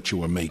runs that you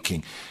were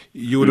making.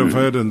 You would have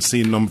heard and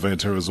seen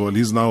Nomvet as well.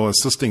 He's now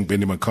assisting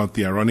Benny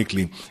McCarthy,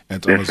 ironically,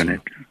 at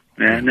Amazon.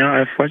 No,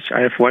 I've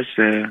watched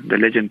the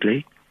legend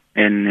play,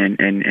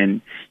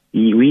 and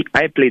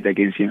I played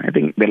against him. I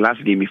think the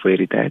last game before he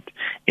retired,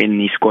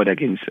 and he scored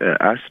against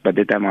us. But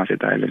that time I was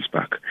at Islands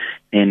Park,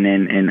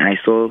 and I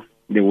saw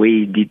the way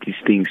he did these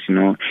things.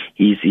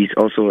 He's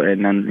also a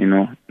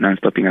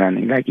non-stopping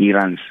running. Like he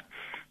runs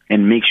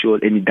and make sure,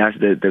 and he does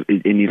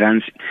and he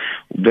runs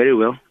very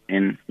well,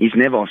 and he's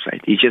never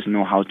offside. He just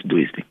know how to do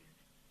his thing.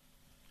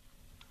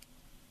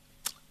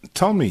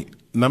 Tell me,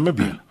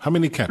 Namibia, how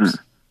many caps?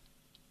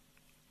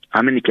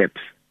 How many caps?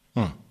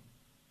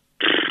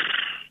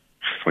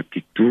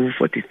 42,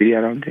 43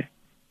 around there.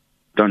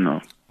 Don't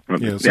know.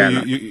 Yeah, so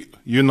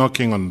you're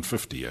knocking on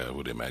 50, I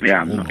would imagine.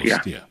 Yeah,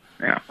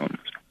 almost.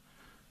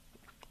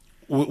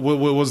 Almost.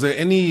 Was there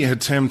any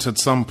attempt at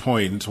some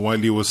point while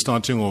you were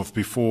starting off,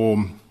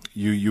 before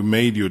you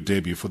made your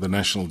debut for the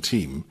national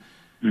team,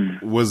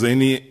 was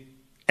there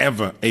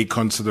ever a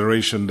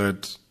consideration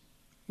that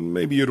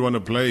maybe you'd want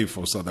to play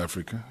for South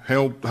Africa?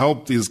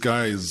 Help these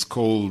guys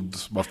called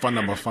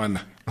Bafana.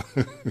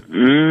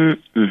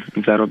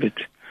 Robert.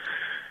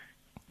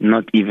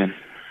 Not even.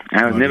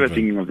 I was never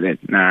thinking of that.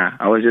 Nah,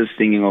 I was just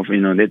thinking of,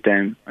 that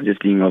time, I was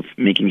just thinking of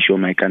making sure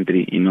my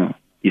country,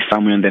 is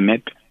somewhere on the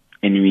map,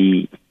 and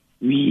we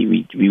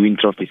win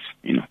trophies,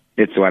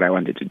 That's what I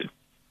wanted to do.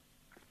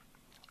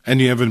 And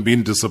you haven't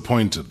been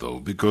disappointed, though,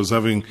 because I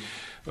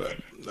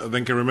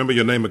think I remember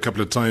your name a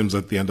couple of times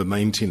at the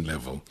under-19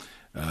 level,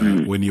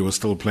 when you were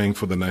still playing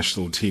for the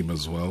national team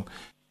as well.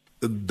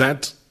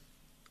 That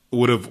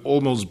would have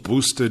almost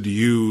boosted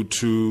you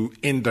to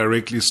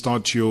indirectly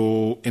start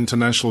your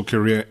international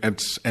career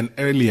at an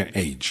earlier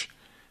age,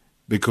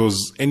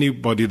 because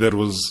anybody that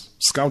was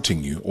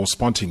scouting you or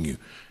spotting you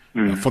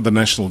for the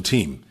national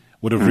team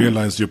would have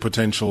realized your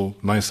potential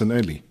nice and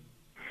early.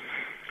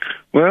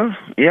 Well,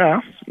 yeah,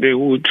 they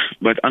would.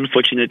 But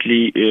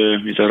unfortunately,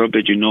 Mr.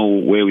 Robert,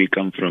 where we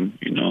come from,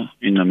 in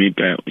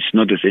Namibia, it's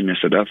not the same as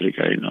South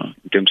Africa, in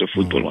terms of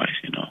football-wise,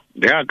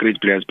 They are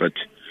great players, but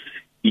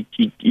it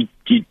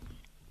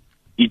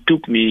it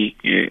took me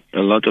a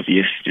lot of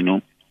years,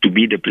 to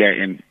be the player,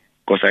 and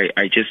because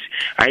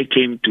I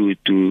came to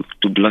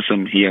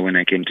blossom here when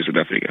I came to South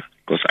Africa,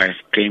 because I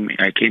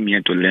came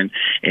here to learn,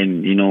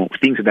 and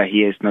things that are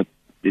here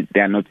they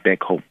are not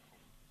back home.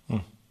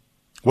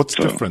 What's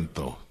different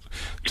though?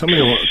 Tell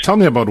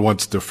me about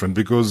what's different,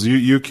 because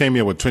you came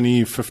here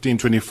 2015,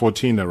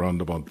 2014,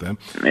 around about then.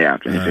 Yeah,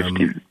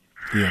 2015.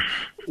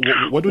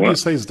 Yeah. What would you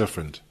say is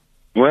different?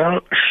 Well,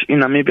 in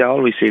Namibia, I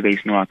always say there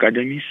is no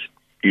academies.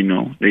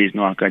 There is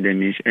no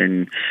academies,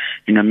 and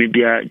in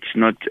Namibia, it's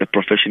not a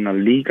professional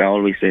league. I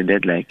always say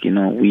that,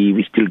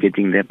 we're still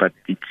getting there, but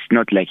it's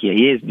not like here.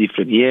 Here it's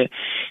different. Here,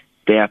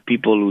 there are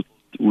people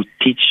who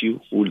teach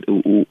you,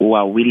 who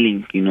are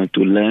willing,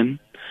 to learn.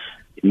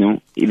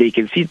 They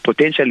can see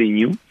potential in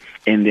you,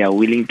 and they are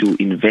willing to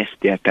invest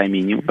their time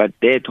in you. But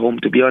there at home,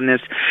 to be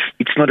honest,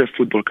 it's not a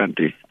football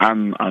country.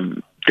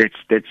 That's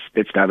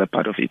the other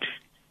part of it.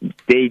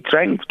 They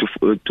trying to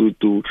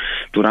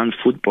run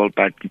football,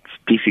 but it's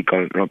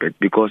difficult, Robert,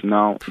 because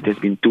now it has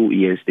been 2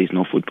 years. There's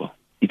no football.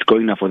 It's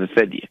going now for the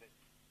third year.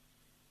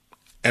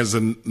 As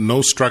in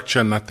no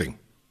structure, nothing.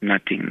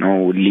 Nothing,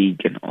 no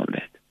league and all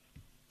that.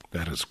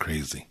 That is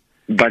crazy.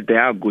 But they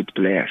are good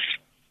players.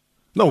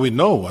 No, we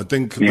know. I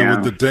think there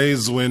were the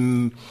days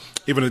when,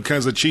 even at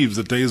Kaizer Chiefs,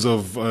 the days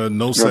of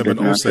no Seb and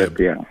Oseb.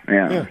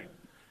 Yeah.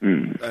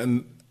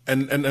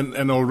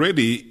 And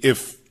already,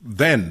 if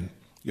then,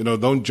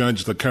 don't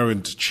judge the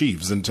current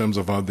Chiefs in terms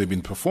of how they've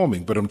been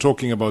performing. But I'm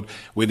talking about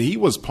when he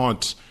was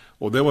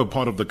they were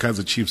part of the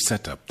Kaizer Chiefs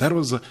setup. That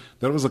was a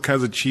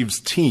Kaizer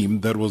Chiefs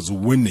team that was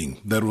winning,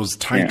 that was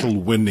title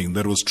winning,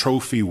 that was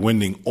trophy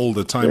winning all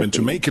the time. And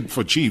to make it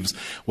for Chiefs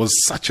was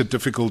such a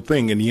difficult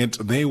thing. And yet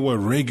they were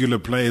regular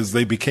players.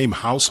 They became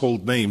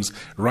household names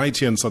right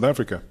here in South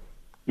Africa.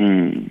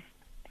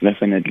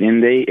 Definitely,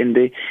 and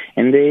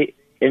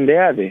they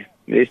are there.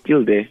 They're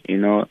still there.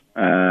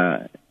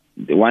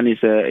 The one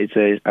is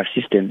a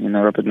assistant.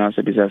 Robert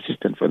Marawa is an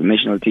assistant for the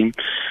national team,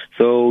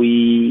 so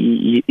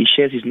he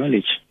shares his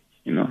knowledge.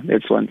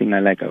 That's one thing I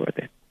like about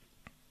that.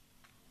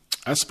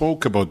 I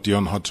spoke about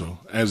Dion Hotto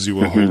as you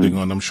were holding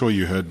on. I'm sure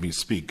you heard me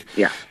speak.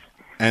 Yeah,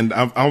 and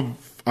I've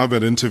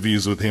had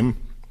interviews with him,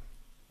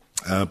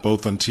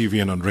 both on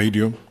TV and on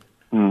radio.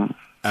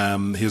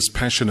 His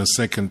passion is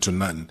second to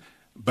none.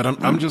 But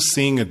I'm just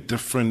seeing a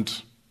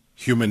different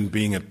human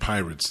being at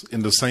Pirates,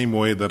 in the same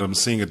way that I'm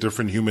seeing a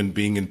different human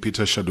being in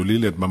Peter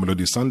Shalulile at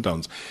Mamelodi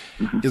Sundowns,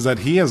 is that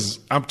he has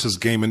upped his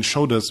game and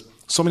showed us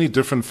so many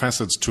different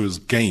facets to his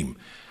game,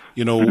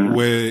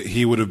 where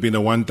he would have been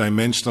a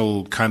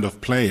one-dimensional kind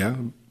of player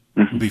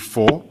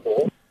before.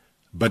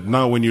 But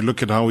now when you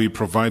look at how he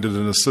provided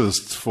an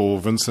assist for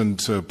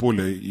Vincent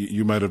Pule,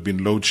 you might have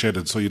been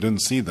load-shedded, so you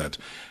didn't see that.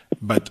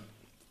 But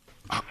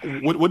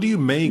what do you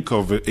make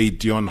of a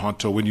Dion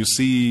Hotto when you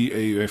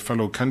see a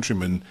fellow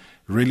countryman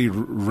really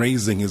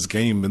raising his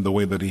game in the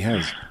way that he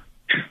has?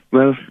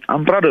 Well,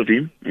 I'm proud of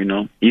him.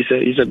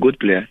 He's a good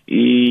player.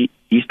 He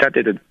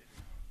started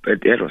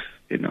at Eros.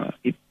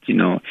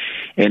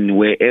 And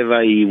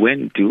wherever he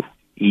went to,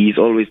 he's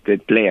always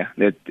that player,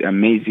 that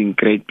amazing,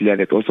 great player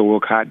that also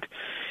work hard,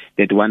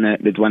 that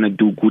wanna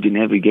do good in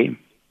every game.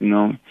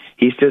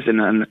 He's just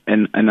an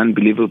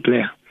unbelievable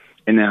player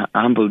and a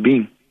humble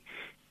being.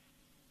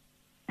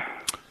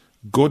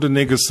 Gordon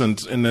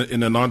Negesant,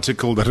 in an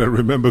article that I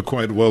remember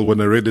quite well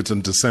when I read it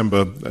in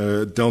December,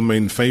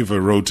 Delmain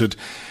Favor wrote it.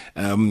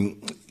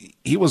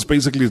 He was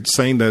basically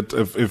saying that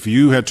if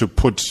you had to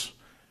put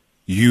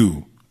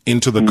you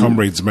into the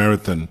Comrades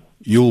Marathon,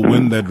 you'll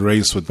win that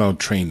race without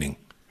training.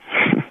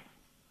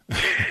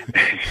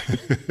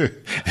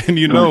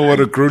 And what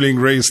a grueling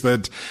race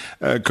that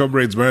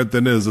Comrades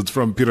Marathon is. It's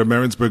from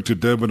Pietermaritzburg to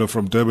Durban, or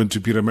from Durban to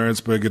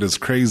Pietermaritzburg. It is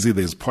crazy.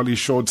 There's poly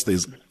shorts,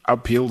 there's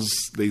up hills,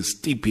 there's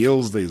steep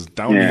hills, there's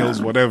down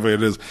hills, whatever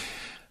it is.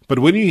 But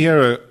when you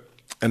hear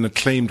an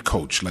acclaimed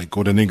coach like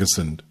Gordon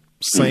Negesand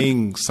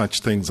saying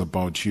such things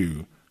about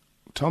you,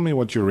 tell me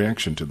what your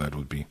reaction to that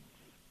would be.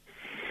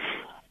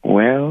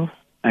 Well,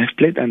 I've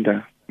played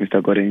under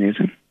Mr. Gordon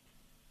Negesand.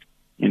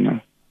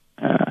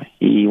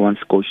 He once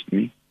coached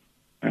me.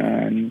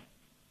 And,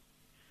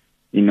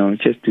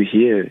 just to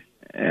hear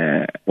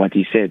what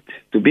he said,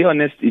 to be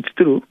honest, it's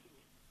true.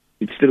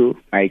 It's true.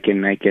 I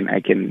can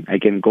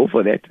go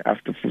for that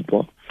after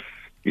football,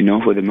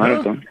 for the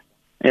marathon.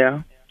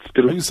 Yeah, it's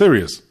true. Are you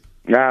serious?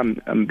 Yeah,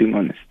 I'm being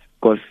honest.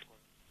 Because,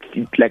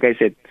 like I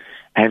said,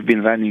 I have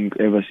been running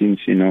ever since,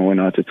 when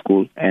I was at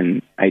school,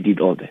 and I did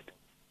all that.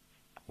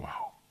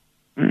 Wow.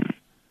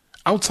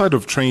 Outside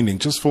of training,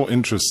 just for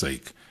interest's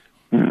sake,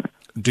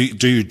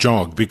 do you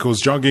jog? Because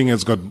jogging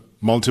has got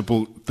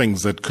multiple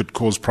things that could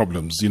cause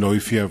problems.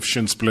 If you have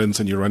shin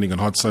splints and you're running on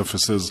hot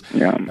surfaces,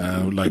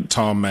 like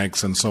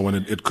tarmacs and so on,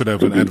 it could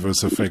have an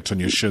adverse effect on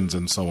your shins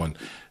and so on.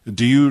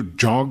 Do you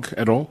jog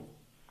at all?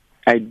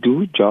 I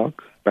do jog,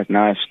 but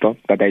now I've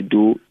stopped. But I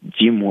do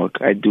gym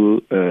work. I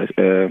do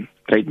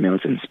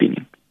treadmills and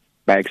spinning,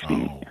 bike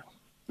spinning.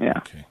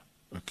 Okay.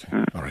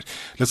 Okay. All right.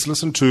 Let's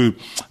listen to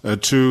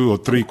 2 or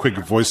 3 quick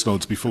voice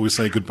notes before we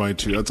say goodbye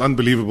to you. It's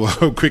unbelievable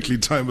how quickly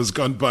time has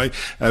gone by.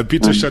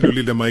 Peter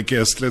Shalulile, my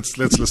guest. Let's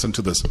listen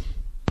to this.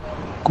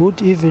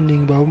 Good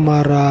evening, Babu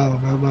Marawa.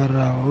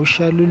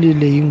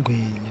 Shalulile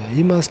Ingwenya.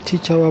 He must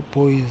teach our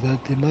boys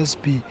that they must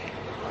be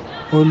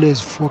always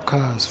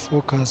focus.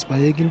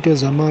 Bayeke into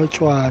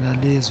zamachwana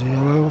lezo.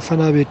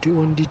 Abafana bethu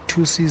only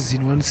 2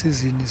 seasons, 1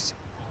 season is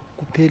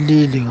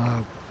kuphelile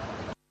ngabo.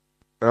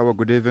 Marawa,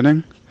 good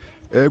evening.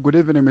 Good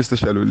evening, Mr.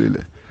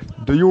 Shalulile.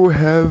 Do you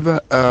have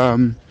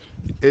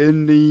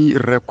any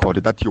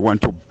record that you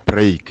want to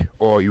break,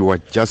 or you are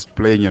just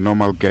playing a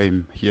normal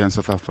game here in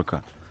South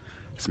Africa?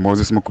 It's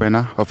Moses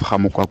Mukwena of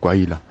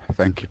Hamukwa.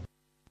 Thank you.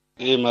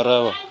 Hey,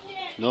 Marawa.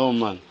 No,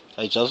 man.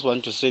 I just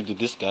want to say to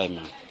this guy,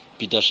 man,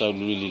 Peter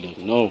Shalulile,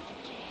 no.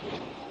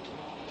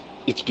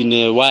 It's been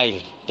a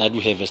while that we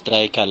have a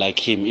striker like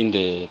him in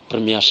the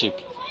Premiership.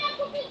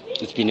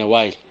 It's been a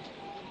while.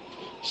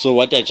 So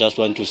what I just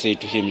want to say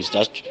to him is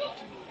just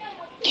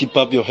keep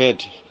up your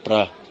head,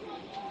 bruh,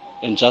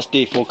 and just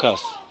stay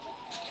focused.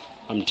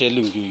 I'm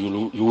telling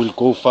you, you will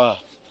go far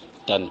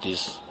than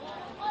this.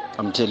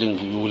 I'm telling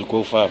you, you will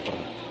go far,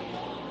 bruh.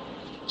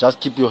 Just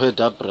keep your head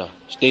up, bruh.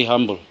 Stay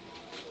humble.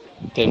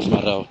 Thanks,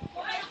 Marawa.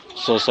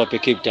 So,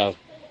 Cape Town.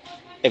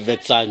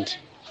 Evet Sand.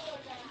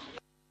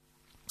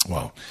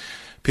 Wow.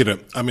 Peter,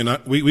 I mean,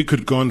 we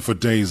could go on for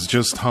days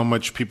just how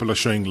much people are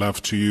showing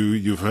love to you.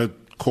 You've heard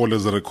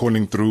callers that are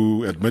calling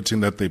through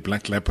admitting that they're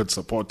Black Leopard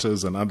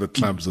supporters and other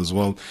clubs as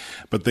well,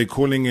 but they're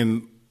calling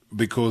in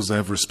because they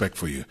have respect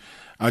for you.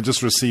 I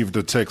just received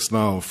a text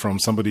now from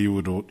somebody you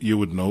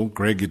would know,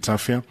 Greg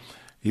Itafia.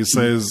 He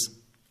says,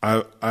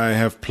 I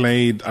have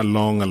played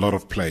along a lot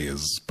of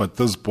players, but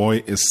this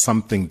boy is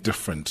something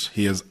different.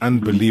 He is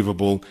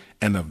unbelievable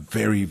and a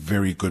very,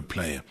 very good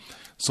player.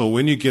 So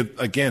when you get,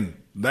 again,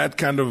 that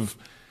kind of,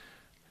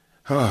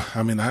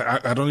 I mean,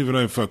 I don't even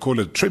know if I call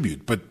it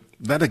tribute, but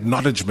that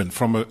acknowledgement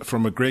from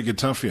a Greg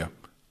Itafia.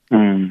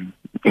 A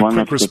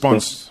quick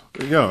response.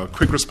 Yeah, a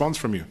quick response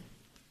from you.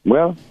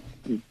 Well,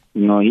 he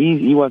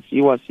was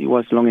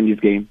long in this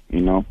game.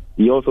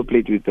 He also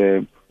played with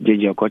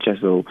JJ Okocha,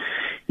 so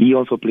he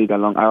also played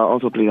along. I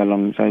also played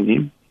alongside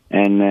him,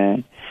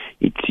 and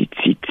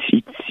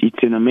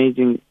it's an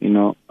amazing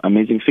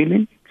amazing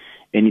feeling,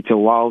 and it's a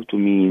wow to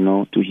me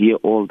to hear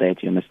all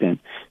that. You understand?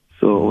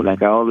 So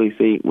like I always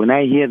say, when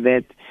I hear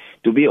that,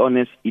 to be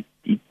honest, it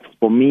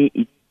for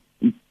me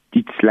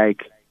it's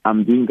like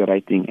I'm doing the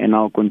right thing, and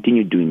I'll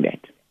continue doing that.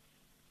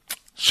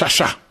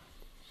 Shasha.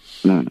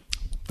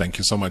 Thank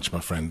you so much,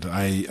 my friend.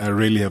 I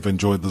really have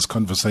enjoyed this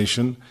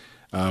conversation.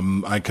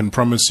 I can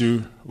promise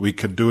you we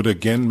could do it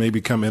again,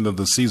 maybe come end of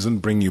the season,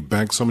 bring you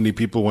back. So many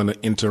people want to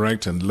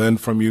interact and learn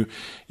from you.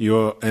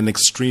 You're an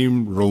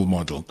extreme role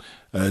model.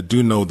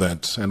 Do know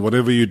that. And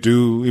whatever you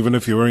do, even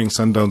if you're wearing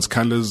Sundowns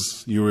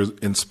colors, you're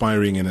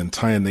inspiring an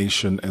entire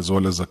nation as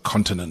well as a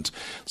continent.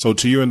 So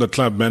to you and the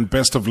club, man,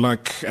 best of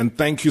luck. And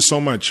thank you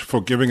so much for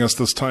giving us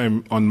this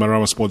time on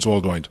Marawa Sports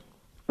Worldwide.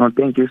 No,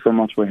 thank you so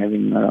much for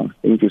having me.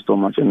 Thank you so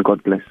much, and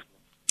God bless.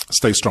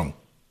 Stay strong.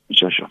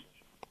 Sure.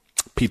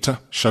 Peter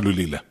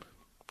Shalulile,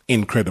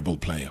 incredible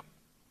player.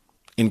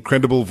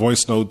 Incredible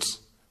voice notes,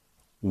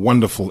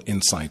 wonderful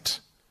insight.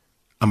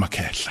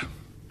 Amakehla.